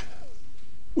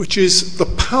 which is the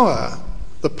power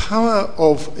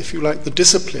of, if you like, the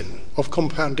discipline of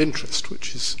compound interest,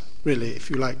 which is really, if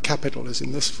you like, capital is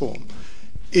in this form,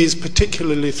 is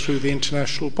particularly through the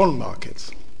international bond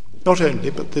markets. Not only,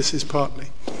 but this is partly.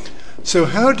 So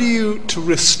how do you, to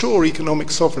restore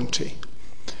economic sovereignty,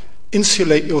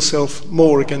 insulate yourself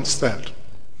more against that?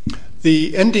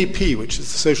 The NDP, which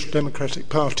is the Social Democratic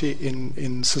Party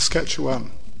in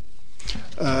Saskatchewan,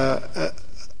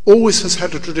 always has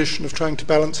had a tradition of trying to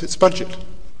balance its budget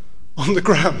on the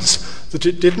grounds that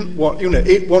it didn't want,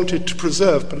 it wanted to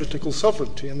preserve political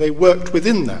sovereignty, and they worked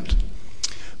within that.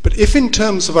 But if in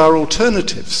terms of our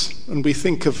alternatives, and we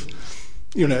think of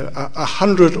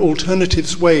 100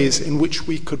 alternatives ways in which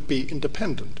we could be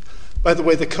independent. By the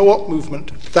way, the co-op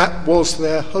movement, that was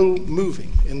their whole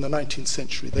moving in the 19th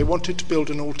century. They wanted to build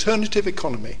an alternative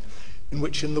economy in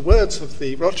which, in the words of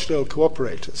the Rochdale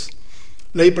cooperators,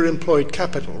 labour employed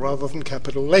capital rather than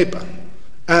capital labour.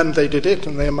 And they did it,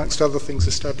 and they, amongst other things,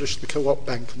 established the co-op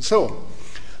bank and so on.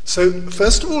 So,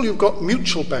 first of all, you've got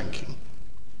mutual banking,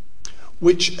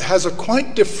 which has a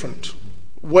quite different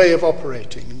way of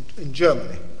operating in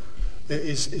Germany.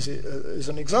 Is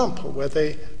an example where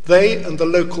they and the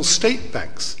local state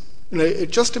banks,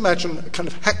 just imagine a kind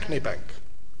of Hackney Bank,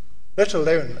 let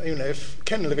alone, if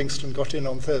Ken Livingstone got in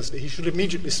on Thursday, he should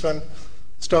immediately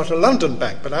start a London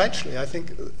bank. But actually, I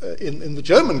think in the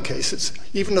German case, it's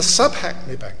even a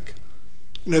sub-Hackney Bank.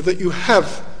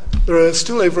 That there are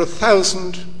still over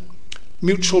 1,000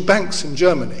 mutual banks in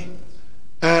Germany,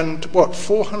 and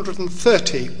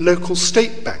 430 local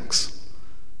state banks,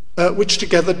 which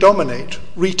together dominate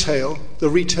the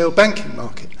retail banking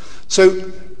market. So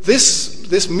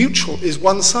this mutual is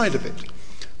one side of it.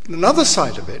 Another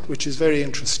side of it, which is very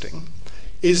interesting,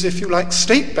 is, if you like,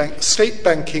 state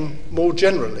banking more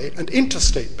generally and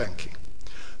interstate banking.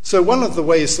 So one of the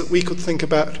ways that we could think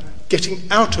about getting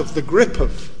out of the grip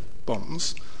of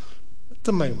bonds at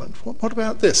the moment, what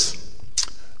about this?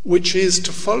 Which is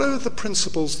to follow the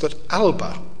principles that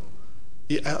ALBA,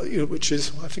 which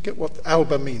is, I forget what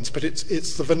ALBA means, but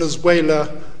it's the Venezuela,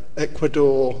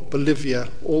 Ecuador, Bolivia,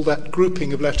 all that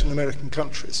grouping of Latin American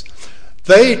countries.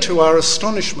 They, to our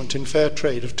astonishment in fair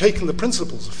trade, have taken the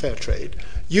principles of fair trade,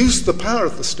 used the power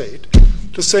of the state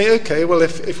to say, okay, well,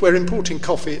 if we're importing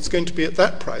coffee, it's going to be at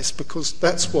that price because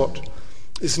that's what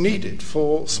is needed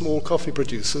for small coffee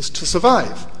producers to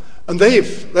survive. And they're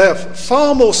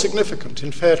far more significant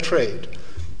in fair trade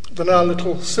than our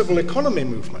little civil economy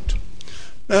movement.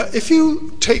 Now, if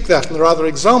you take that, and there are other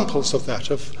examples of that,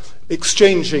 of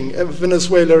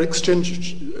Venezuela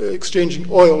exchanging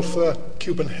oil for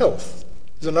Cuban health,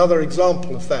 is another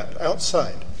example of that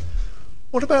outside.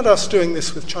 What about us doing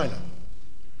this with China?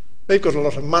 They've got a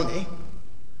lot of money.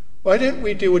 Why don't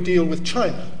we do a deal with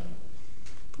China?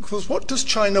 Because what does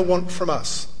China want from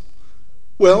us?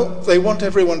 Well, they want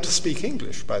everyone to speak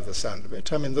English, by the sound of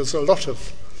it. I mean, there's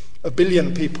a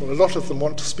billion people, a lot of them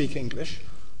want to speak English,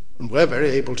 and we're very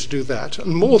able to do that.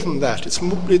 And more than that, it's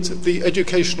the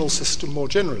educational system more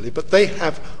generally, but they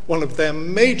have one of their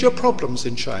major problems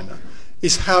in China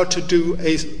is how to do,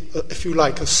 if you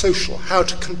like, how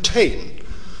to contain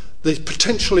the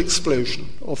potential explosion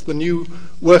of the new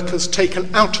workers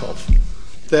taken out of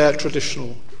their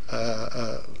traditional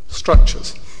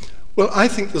structures. Well, I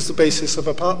think there's the basis of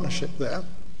a partnership there,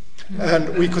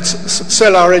 and we could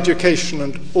sell our education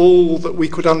and all that we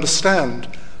could understand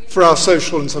for our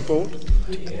social and support.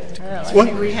 Well, I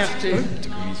think we have to.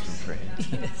 Degrees from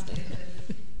prayer.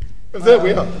 There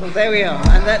we are. Well, there we are.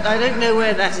 And I don't know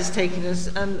where that has taken us.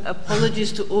 And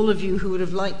apologies to all of you who would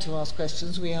have liked to ask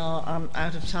questions. We are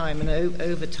out of time and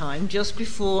over time. Just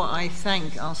before I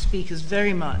thank our speakers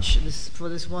very much for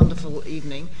this wonderful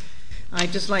evening,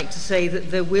 I'd just like to say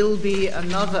that there will be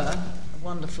another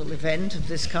wonderful event of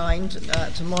this kind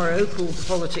tomorrow called The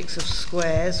Politics of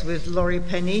Squares with Laurie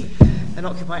Penny, an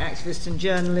Occupy activist and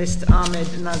journalist, Ahmed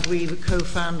Nagui, the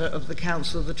co-founder of the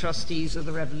Council of the Trustees of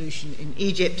the Revolution in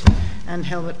Egypt, and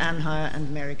Helmut Anheuer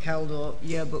and Mary Kaldor,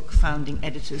 Yearbook founding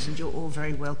editors, and you're all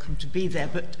very welcome to be there.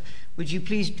 But would you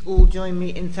please all join me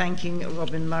in thanking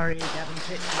Robin Murray, Gavan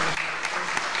Titley,